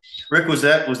 Okay, Rick, was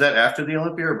that after the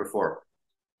Olympia or before?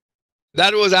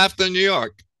 That was after New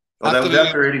York. Oh, that was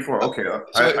after '84. Okay,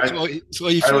 so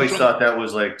I always thought that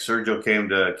was like Sergio came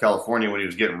to California when he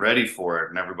was getting ready for it,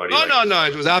 and everybody. No.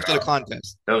 It was after the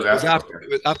contest. That was after. It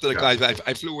was after the contest.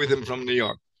 I flew with him from New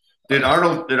York. Did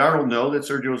Arnold know that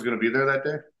Sergio was going to be there that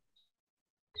day?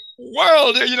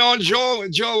 Well,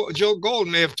 Joe Gold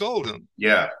may have told him.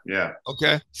 Yeah.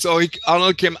 Okay, so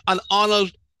Arnold came, and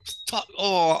Arnold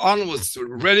was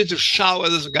ready to shower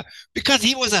this guy because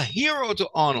he was a hero to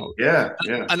Arnold. Yeah.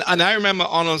 And I remember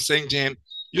Arnold saying to him,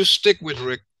 "You stick with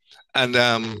Rick, and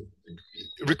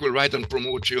Rick will write and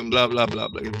promote you, and blah blah blah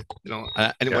blah.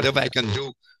 And whatever I can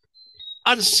do."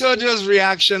 And Sergio's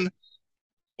reaction,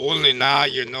 "Only now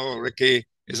you know Ricky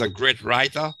is a great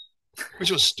writer," which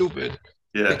was stupid.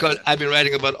 Yeah. Because I've been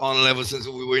writing about Arnold ever since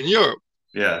we were in Europe.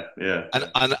 Yeah.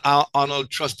 And Arnold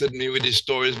trusted me with his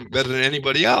stories better than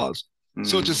anybody else. Mm-hmm.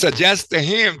 So to suggest to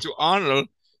him, to Arnold,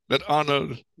 that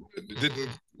Arnold didn't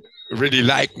really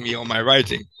like me or my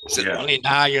writing, he said, "Only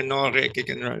now you know Rick, you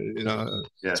can,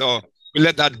 Yeah. So we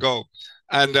let that go.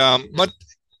 And but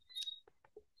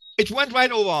it went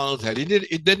right over Arnold's head.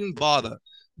 It didn't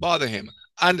bother him.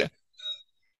 And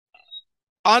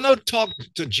Arnold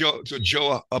talked to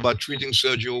Joe about treating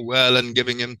Sergio well and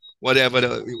giving him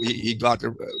whatever he got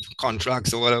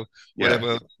contracts or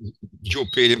whatever Joe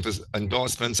paid him for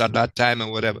endorsements at that time or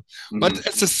whatever. Mm-hmm. But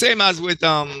it's the same as with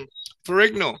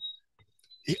Ferrigno.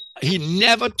 He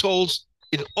never told,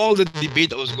 in all the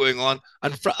debate that was going on,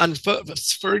 and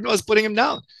Ferrigno was putting him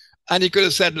down. And he could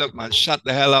have said, "Look, man, shut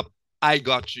the hell up. I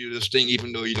got you this thing,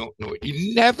 even though you don't know it."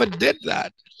 He never did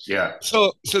that. Yeah.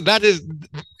 So that is,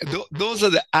 those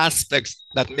are the aspects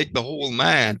that make the whole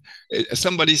man.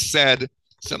 Somebody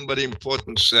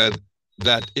important said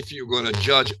that if you're going to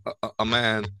judge a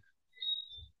man,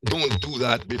 don't do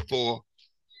that before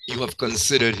you have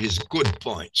considered his good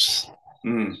points.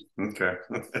 Okay.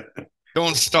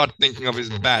 Don't start thinking of his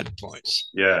bad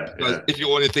points. Yeah. Because if you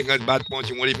only think of bad points,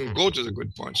 you won't even go to the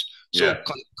good points. So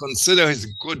consider his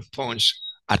good points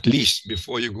at least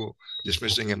before you go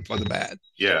dismissing him for the bad.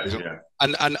 Yeah.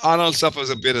 And Arnold suffers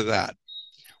a bit of that.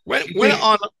 When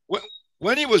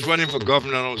he was running for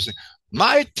governor,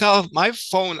 my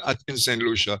phone in St.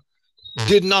 Lucia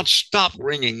did not stop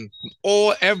ringing.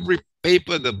 Or every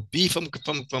paper, the beef from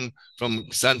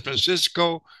San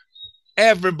Francisco,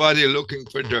 everybody looking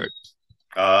for dirt.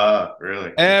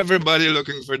 Really? Everybody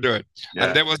looking for dirt. Yeah.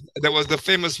 And there was the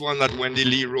famous one that Wendy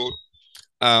Lee wrote.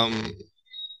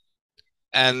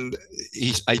 And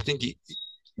we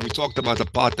talked about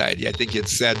apartheid. I think he had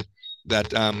said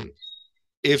that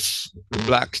if the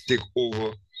blacks take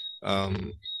over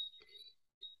in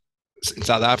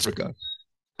South Africa,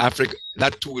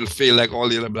 that too will fail like all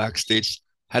the other black states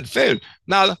had failed.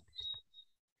 Now,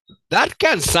 that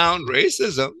can sound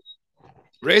racist.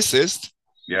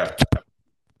 Yeah.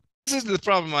 This is the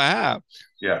problem I have.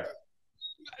 Yeah.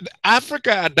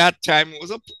 Africa at that time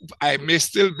I may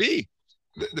still be.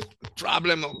 The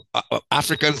problem of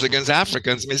Africans against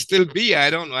Africans may still be. I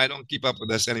don't know. I don't keep up with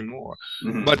this anymore.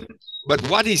 Mm-hmm. But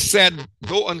what he said,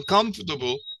 though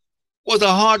uncomfortable, was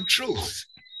a hard truth.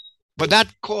 But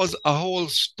that caused a whole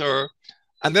stir.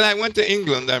 And then I went to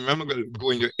England. I remember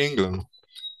going to England,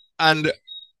 and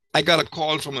I got a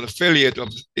call from an affiliate of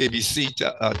ABC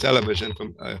television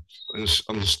from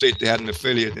the state. They had an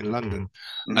affiliate in London,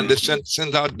 mm-hmm. and they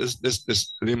sent out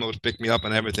this limo to pick me up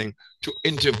and everything to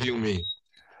interview me.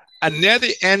 And near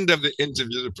the end of the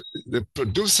interview, the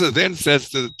producer then says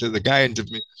to the guy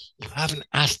interviewing me, "You haven't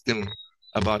asked him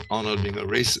about Arnold being a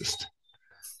racist."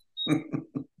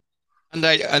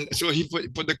 And so he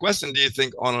put the question, "Do you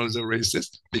think Arnold is a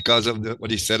racist because of what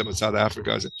he said about South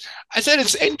Africa?" I said,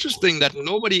 "It's interesting that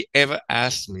nobody ever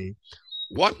asked me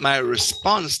what my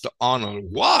response to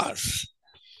Arnold was.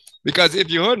 Because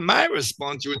if you heard my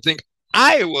response, you would think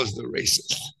I was the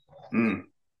racist." Mm.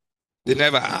 They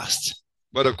never asked.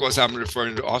 But of course, I'm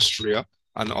referring to Austria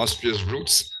and Austria's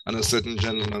roots and a certain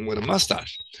gentleman with a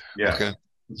mustache. Yeah. Okay.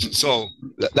 So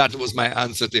that was my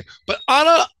answer to it. But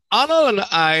Arnold and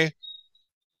I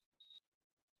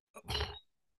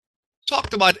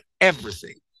talked about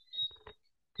everything.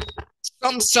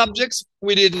 Some subjects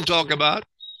we didn't talk about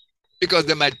because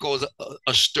they might cause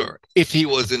a stir if he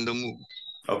was in the mood.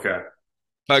 Okay.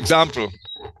 For example,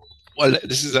 well,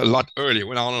 this is a lot earlier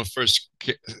when Arnold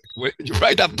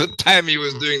right up the time he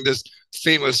was doing this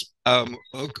famous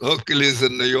Hercules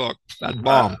in New York, that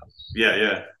bomb.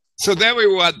 Yeah. So there we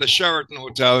were at the Sheraton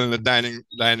Hotel in the dining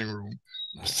room.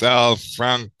 Myself,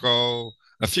 Franco,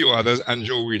 a few others, and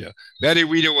Joe Weider. Betty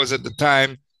Weider was at the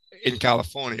time in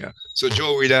California. So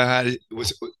Joe Weider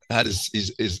had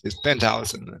his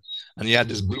penthouse and he had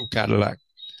this blue Cadillac.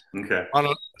 Okay.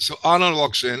 Arnold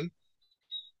walks in.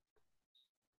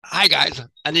 Hi guys,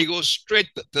 and he goes straight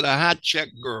to the hat check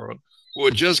girl who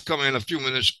had just come in a few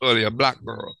minutes earlier, a black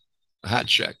girl, a hat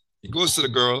check. He goes to the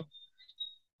girl,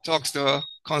 talks to her,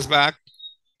 comes back,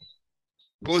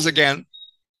 goes again,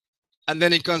 and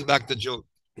then he comes back to Joe.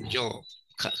 Joe,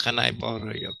 can I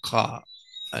borrow your car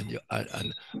and your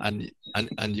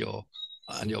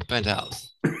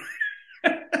penthouse?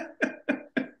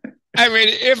 I mean,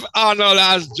 if Arnold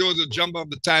asked Joe to jump off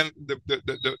the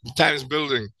Times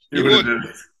building, he would.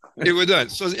 He would do it.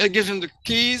 So it gives him the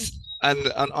keys, and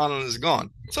Arnold is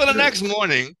gone. So the next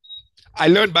morning, I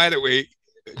learned, by the way,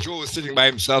 Joe was sitting by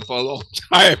himself for a long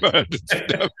time.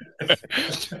 The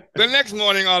next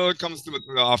morning, Arnold comes to the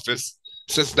office,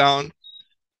 sits down,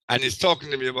 and he's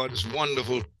talking to me about this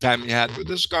wonderful time he had with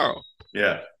this girl.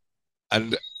 Yeah.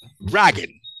 And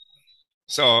bragging.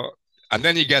 So, and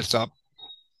then he gets up,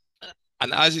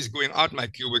 and as he's going out my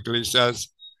cubicle, he says,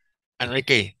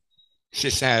 Enrique, she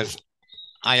says,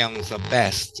 I am the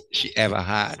best she ever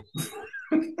had.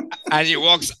 And he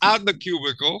walks out the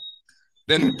cubicle,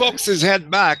 then pokes his head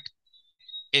back,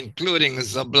 including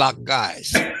the black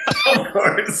guys. Of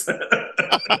course. You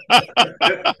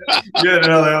didn't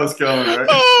know that was coming, right?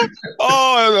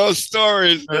 Oh, those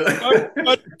stories.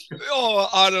 But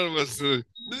Arnold was...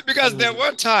 because there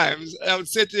were times I would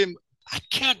say to him, I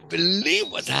can't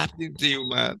believe what's happening to you,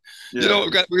 man. Yeah. You know,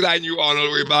 because I knew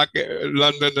Arnold way back in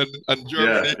London and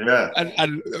Germany. Yeah.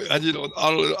 And you know,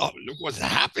 Arnold, look what's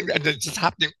happening. And it's just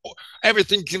happening.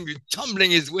 Everything can be tumbling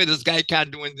his way. This guy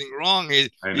can't do anything wrong.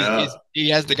 He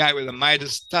has the guy with the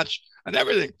Midas touch and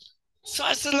everything. So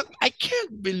I said, look, I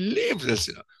can't believe this.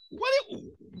 You know,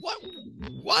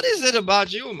 what is it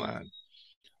about you, man?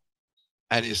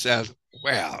 And he says,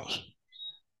 well,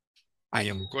 I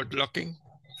am good looking.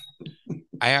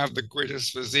 I have the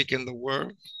greatest physique in the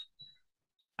world.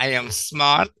 I am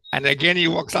smart. And again, he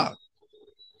walks out.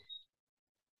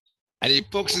 And he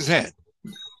pokes his head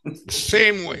the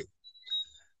same way.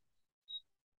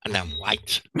 And I'm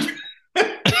white. But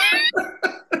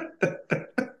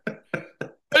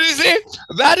you see,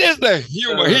 that is the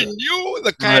humor. He knew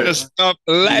the kind of stuff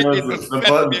like the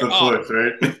button to push,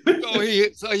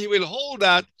 right? So he will hold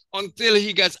that until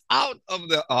he gets out of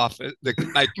the office,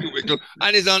 my cubicle,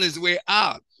 and is on his way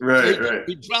out. Right, so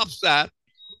he drops that,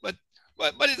 but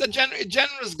he's a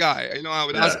generous guy. You know, I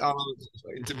would ask Arnold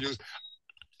for interviews,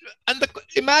 and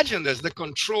imagine this: the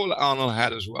control Arnold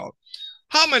had as well.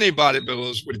 How many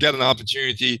bodybuilders would get an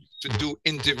opportunity to do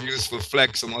interviews for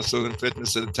Flex or Muscle and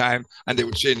Fitness at the time, and they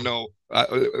would say no,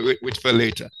 wait for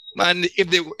later? Man,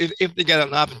 if they get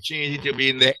an opportunity to be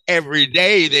in there every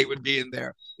day, they would be in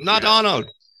there. Not Arnold.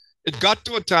 It got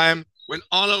to a time when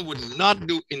Arnold would not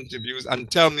do interviews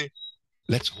and tell me,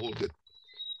 let's hold it,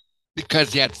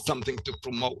 because he had something to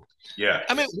promote. Yeah.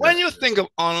 I mean, when you think of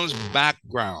Arnold's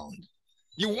background,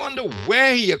 you wonder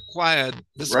where he acquired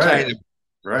this kind of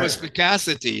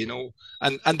perspicacity, you know,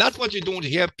 and that's what you don't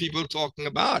hear people talking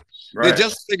about. They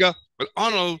just figure, well,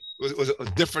 Arnold was a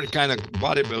different kind of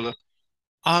bodybuilder.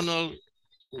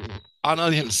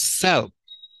 Arnold himself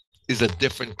is a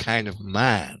different kind of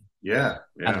man. Yeah.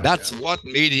 And that's what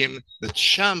made him the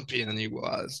champion he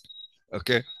was.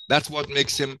 Okay. That's what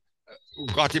makes him,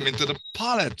 got him into the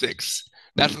politics.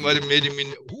 That's what made him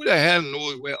in. Who the hell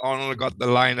knows where Arnold got the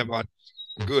line about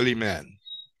girly men?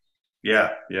 Yeah.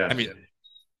 I mean,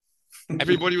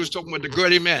 everybody was talking about the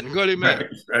girly men.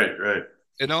 Right.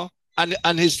 You know,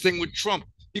 and his thing with Trump,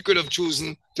 he could have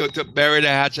chosen to bury the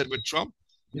hatchet with Trump.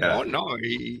 Yeah. Oh no,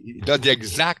 he does the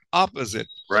exact opposite.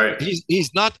 Right.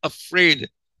 He's not afraid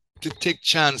to take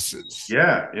chances.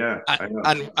 Yeah.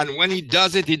 And when he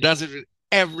does it with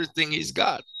everything he's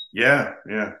got. Yeah.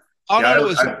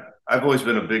 Arnold I've always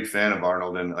been a big fan of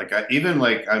Arnold, and I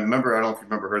remember, I don't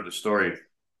know if you heard the story.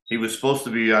 He was supposed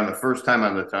to be on the first time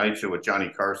on the Tonight Show with Johnny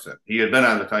Carson. He had been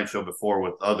on the Tonight Show before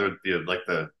with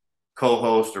the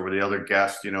co-host or with the other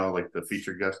guests, you know, like the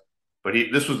featured guest. But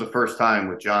this was the first time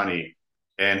with Johnny,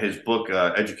 and his book,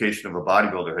 Education of a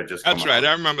Bodybuilder, had just come out. That's right.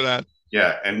 I remember that.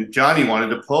 Yeah, and Johnny wanted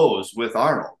to pose with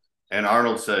Arnold. And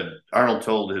Arnold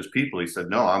told his people, he said,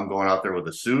 no, I'm going out there with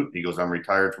a suit. He goes, I'm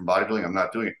retired from bodybuilding. I'm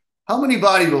not doing it. How many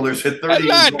bodybuilders at 30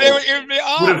 years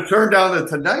old would have turned down the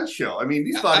Tonight Show? I mean,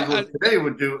 these bodybuilders today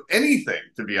would do anything,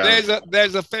 to be honest.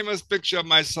 There's a famous picture of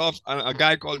myself, a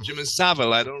guy called Jimmy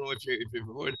Savile. I don't know if you've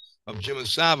heard of Jimmy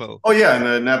Savile. Oh, yeah, in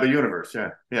the NABA universe. Yeah,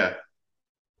 yeah.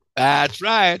 That's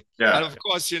right. Yeah. And of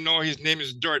course, you know, his name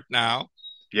is Dirt now.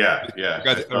 Yeah, yeah.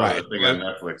 Because, right. On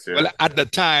Netflix, yeah. Well, at the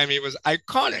time, he was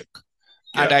iconic.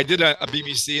 Yeah. And I did a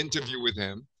BBC interview with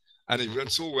him, and it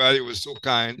went so well. He was so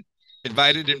kind.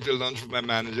 Invited him to lunch with my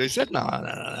manager. He said, no.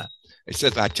 He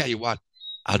said, I tell you what,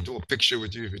 I'll do a picture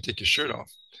with you if you take your shirt off.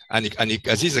 And he,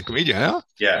 because he's a comedian, huh?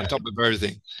 Yeah. On top of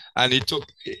everything. And he took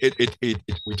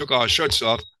we took our shirts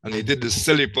off, and he did this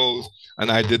silly pose,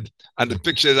 and I did, and the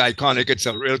picture is iconic. It's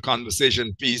a real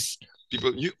conversation piece.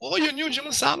 People, you knew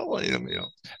Jimmy Savile, you know,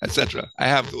 etc. I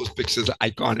have those pictures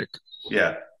iconic.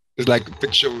 Yeah. It's like a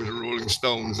picture with the Rolling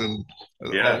Stones and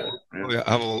I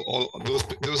have all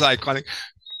those iconic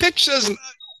pictures,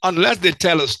 unless they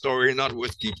tell a story, not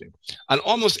worth keeping. And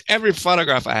almost every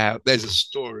photograph I have, there's a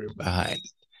story behind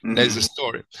it. Mm-hmm. There's a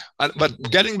story. But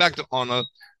getting back to Arnold,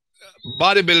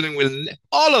 bodybuilding will,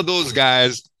 all of those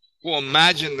guys who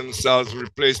imagine themselves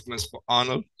replacements for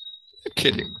Arnold, they're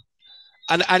kidding.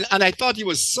 And I thought he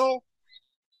was so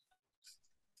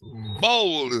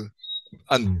bold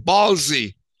and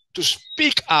ballsy to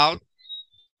speak out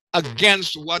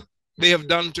against what they have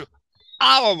done to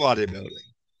our bodybuilding.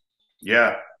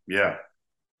 Yeah, yeah.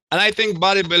 And I think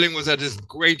bodybuilding was at its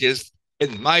greatest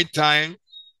in my time,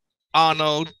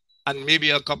 Arnold, and maybe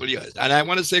a couple of years. And I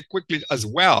want to say quickly as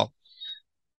well,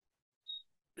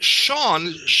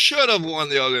 Sean should have won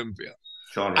the Olympia.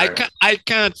 Sean Ray. I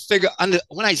can't figure, and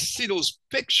when I see those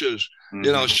pictures, mm-hmm.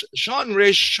 you know, Sean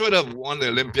Ray should have won the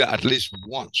Olympia at least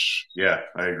once. Yeah,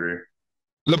 I agree.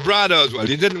 Labrada as well.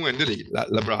 He didn't win, did he?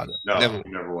 Labrada. No, he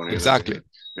never won either. Exactly.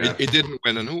 Yeah. He didn't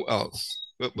win, and who else?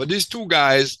 But these two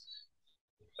guys,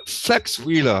 Flex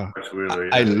Wheeler, yeah.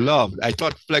 I loved. I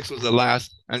thought Flex was the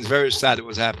last, and it's very sad it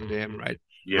was happening to him right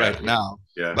now.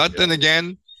 Yeah. But then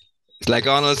again, it's like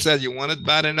Arnold said, you want it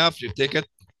bad enough, you take it,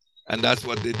 and that's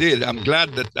what they did. I'm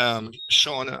glad that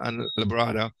Sean and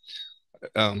Labrada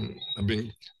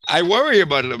I worry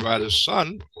about Labrada's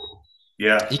son.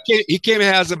 Yeah. He came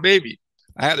here as a baby.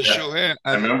 I had a show here.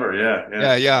 I remember,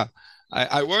 yeah.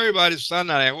 I worry about his son,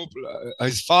 and I hope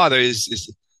his father is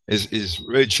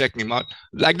really checking him out.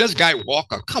 Like this guy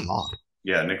Walker, come on.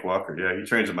 Yeah, Nick Walker. Yeah, he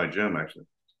trains at my gym actually.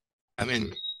 I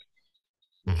mean,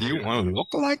 do you want to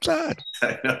look like that?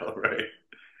 I know, right?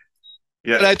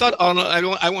 Yeah. But I thought,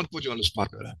 I won't put you on the spot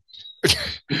with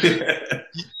that.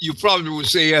 You probably would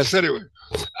say yes anyway.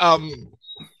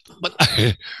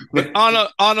 But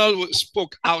Arnold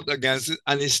spoke out against it,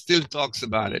 and he still talks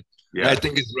about it. Yeah, I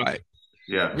think it's right.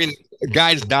 Yeah, I mean, the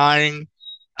guy's dying,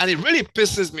 and it really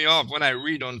pisses me off when I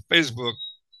read on Facebook,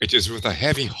 it is with a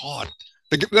heavy heart.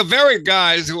 The very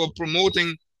guys who are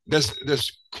promoting this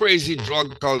crazy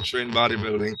drug culture in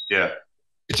bodybuilding. Yeah,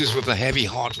 it is with a heavy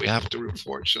heart we have to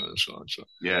report so and so and so.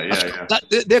 Yeah.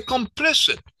 They're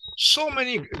complicit. So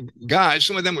many guys,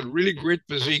 some of them with really great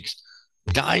physiques,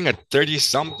 dying at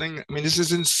 30-something. I mean, this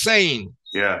is insane.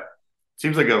 Yeah.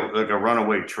 Seems like a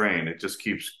runaway train. It just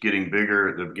keeps getting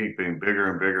bigger. They keep getting bigger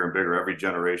and bigger and bigger every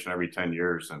generation, every 10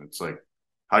 years. And it's like,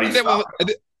 how do you stop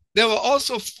it? There were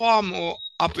also far more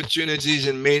opportunities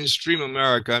in mainstream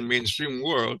America and mainstream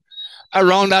world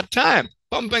around that time.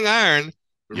 Pumping iron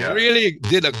really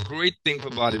did a great thing for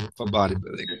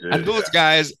bodybuilding. And those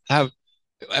guys have,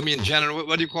 I mean,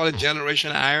 what do you call it?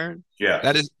 Generation Iron? Yeah.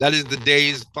 That is the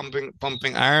days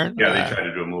pumping iron. Yeah, they tried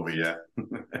to do a movie, yeah.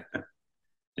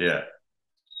 Yeah.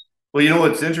 Well, you know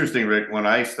what's interesting, Rick? When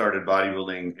I started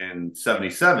bodybuilding in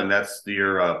 77, that's the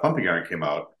year Pumping Iron came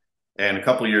out. And a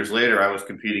couple of years later, I was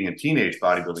competing in teenage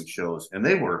bodybuilding shows, and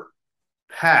they were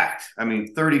packed. I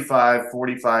mean, 35,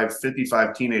 45,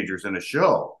 55 teenagers in a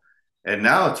show. And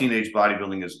now teenage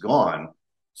bodybuilding is gone.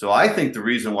 So I think the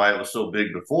reason why it was so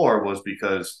big before was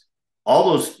because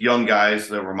all those young guys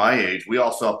that were my age, we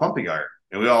all saw Pumping Iron,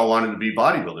 and we all wanted to be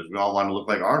bodybuilders. We all wanted to look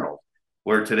like Arnold.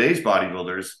 Where today's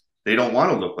bodybuilders, they don't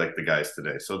want to look like the guys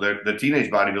today. So the teenage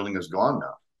bodybuilding is gone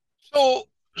now. So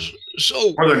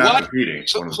or they're not competing.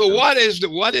 So what is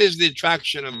the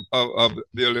attraction of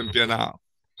the Olympia now?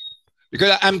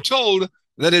 Because I'm told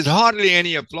that there's hardly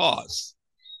any applause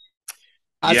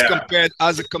as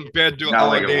compared to not our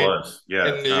like day it was.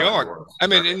 Yeah, in New York. I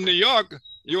mean, in New York,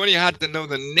 you only had to know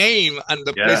the name, and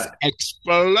the place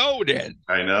exploded.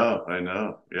 I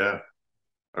know. Yeah.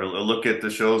 Or look at the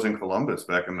shows in Columbus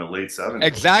back in the late 70s.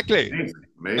 Exactly.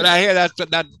 Amazing. But I hear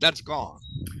that's gone.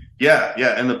 Yeah,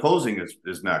 and the posing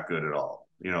is not good at all.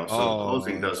 You know, so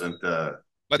posing doesn't.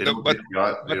 But They the, don't but get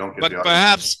the, they don't get but the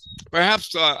audience.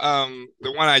 perhaps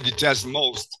the one I detest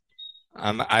most,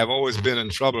 I've always been in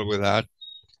trouble with that,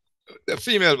 the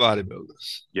female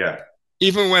bodybuilders. Yeah.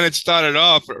 Even when it started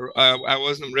off, I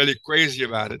wasn't really crazy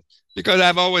about it because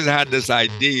I've always had this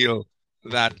ideal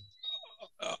that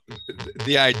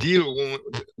the ideal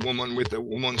woman with a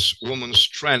woman's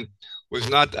strength was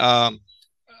not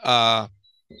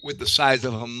with the size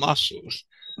of her muscles.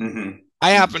 Mm-hmm.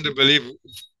 I happen to believe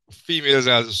females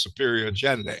are the superior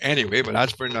gender anyway, but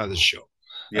that's for another show.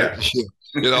 Yeah.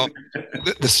 You know,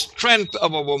 the strength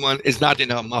of a woman is not in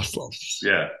her muscles.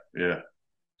 Yeah. Yeah.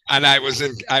 And I was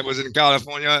in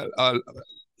California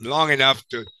long enough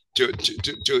to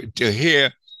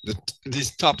hear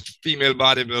these top female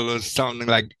bodybuilders sounding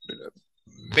like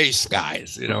bass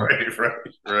guys, you know, right,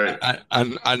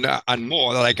 and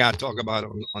more that I can't talk about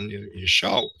on your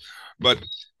show. But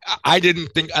I didn't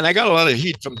think, and I got a lot of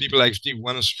heat from people like Steve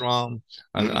Winterstrom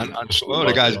and some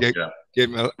other guys gave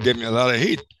me a lot of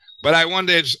heat. But I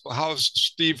wonder how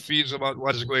Steve feels about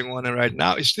what is going on right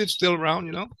now. Is Steve still around?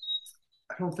 You know?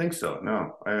 I don't think so.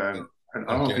 No, I don't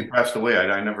know if he passed away.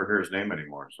 I never hear his name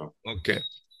anymore. So okay,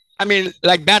 I mean,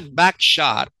 like that back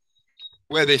shot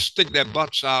where they stick their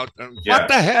butts out, and what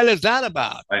the hell is that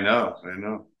about? I know.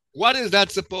 What is that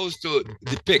supposed to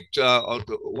depict?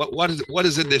 What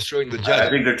is it they're showing the judge? I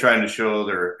think they're trying to show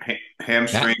their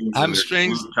hamstrings,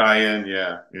 hamstrings, tie-in.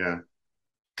 Yeah.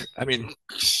 I mean,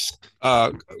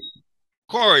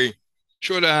 Corey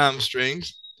showed her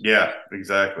hamstrings. Yeah,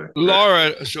 exactly.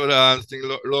 Laura showed her hamstrings.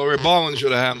 Laura Bowen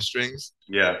showed her hamstrings.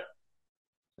 Yeah.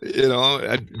 You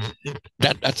know,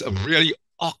 that's a really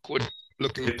awkward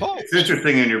looking pose. It's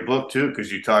interesting in your book too,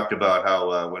 because you talked about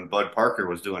how when Bud Parker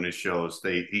was doing his shows,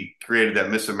 he created that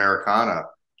Miss Americana.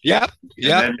 Yep. And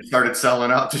then he started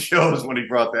selling out to shows when he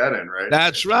brought that in, right?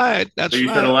 That's right. So you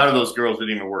said a lot of those girls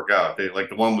didn't even work out. They like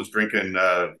the one was drinking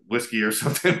whiskey or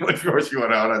something before she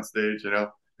went out on stage, you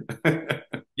know?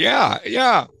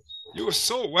 Yeah. You were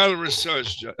so well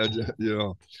researched, you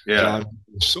know. Yeah.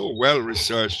 So well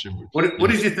researched. What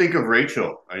did you think of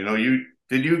Rachel? You know,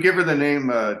 did you give her the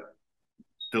name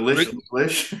Delish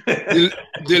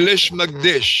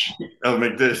McDish? Oh,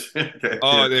 McDish. Okay.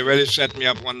 Oh, they really set me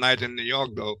up one night in New York,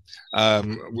 though.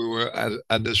 We were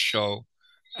at this show,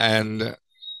 and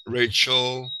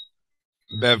Rachel,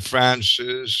 Bev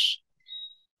Francis,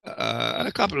 and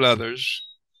a couple others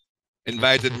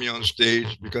invited me on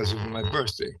stage because it was my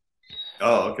birthday.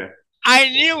 Oh, okay. I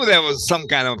knew there was some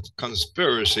kind of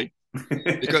conspiracy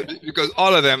because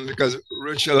all of them, because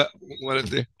Rachel wanted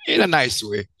to, in a nice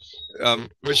way,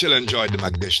 Rachel enjoyed the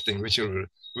McDish thing. Rachel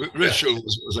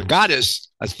was a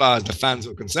goddess as far as the fans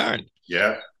were concerned.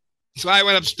 Yeah. So I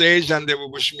went up stage and they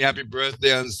were wishing me happy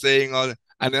birthday and saying all,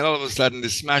 and then all of a sudden they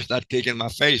smashed that cake in my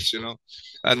face, you know,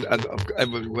 and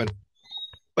everybody went.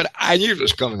 But I knew it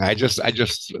was coming. I just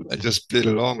played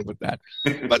along with that.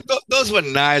 But those were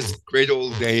nice, great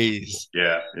old days.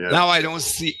 Yeah. Now I don't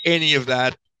see any of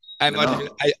that. I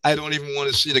don't even want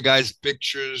to see the guys'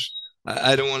 pictures.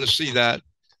 I don't want to see that.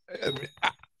 I mean,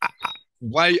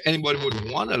 why anybody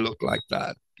would want to look like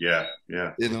that? Yeah.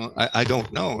 You know, I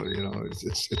don't know. You know,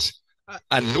 it's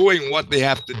and knowing what they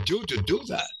have to do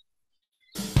that.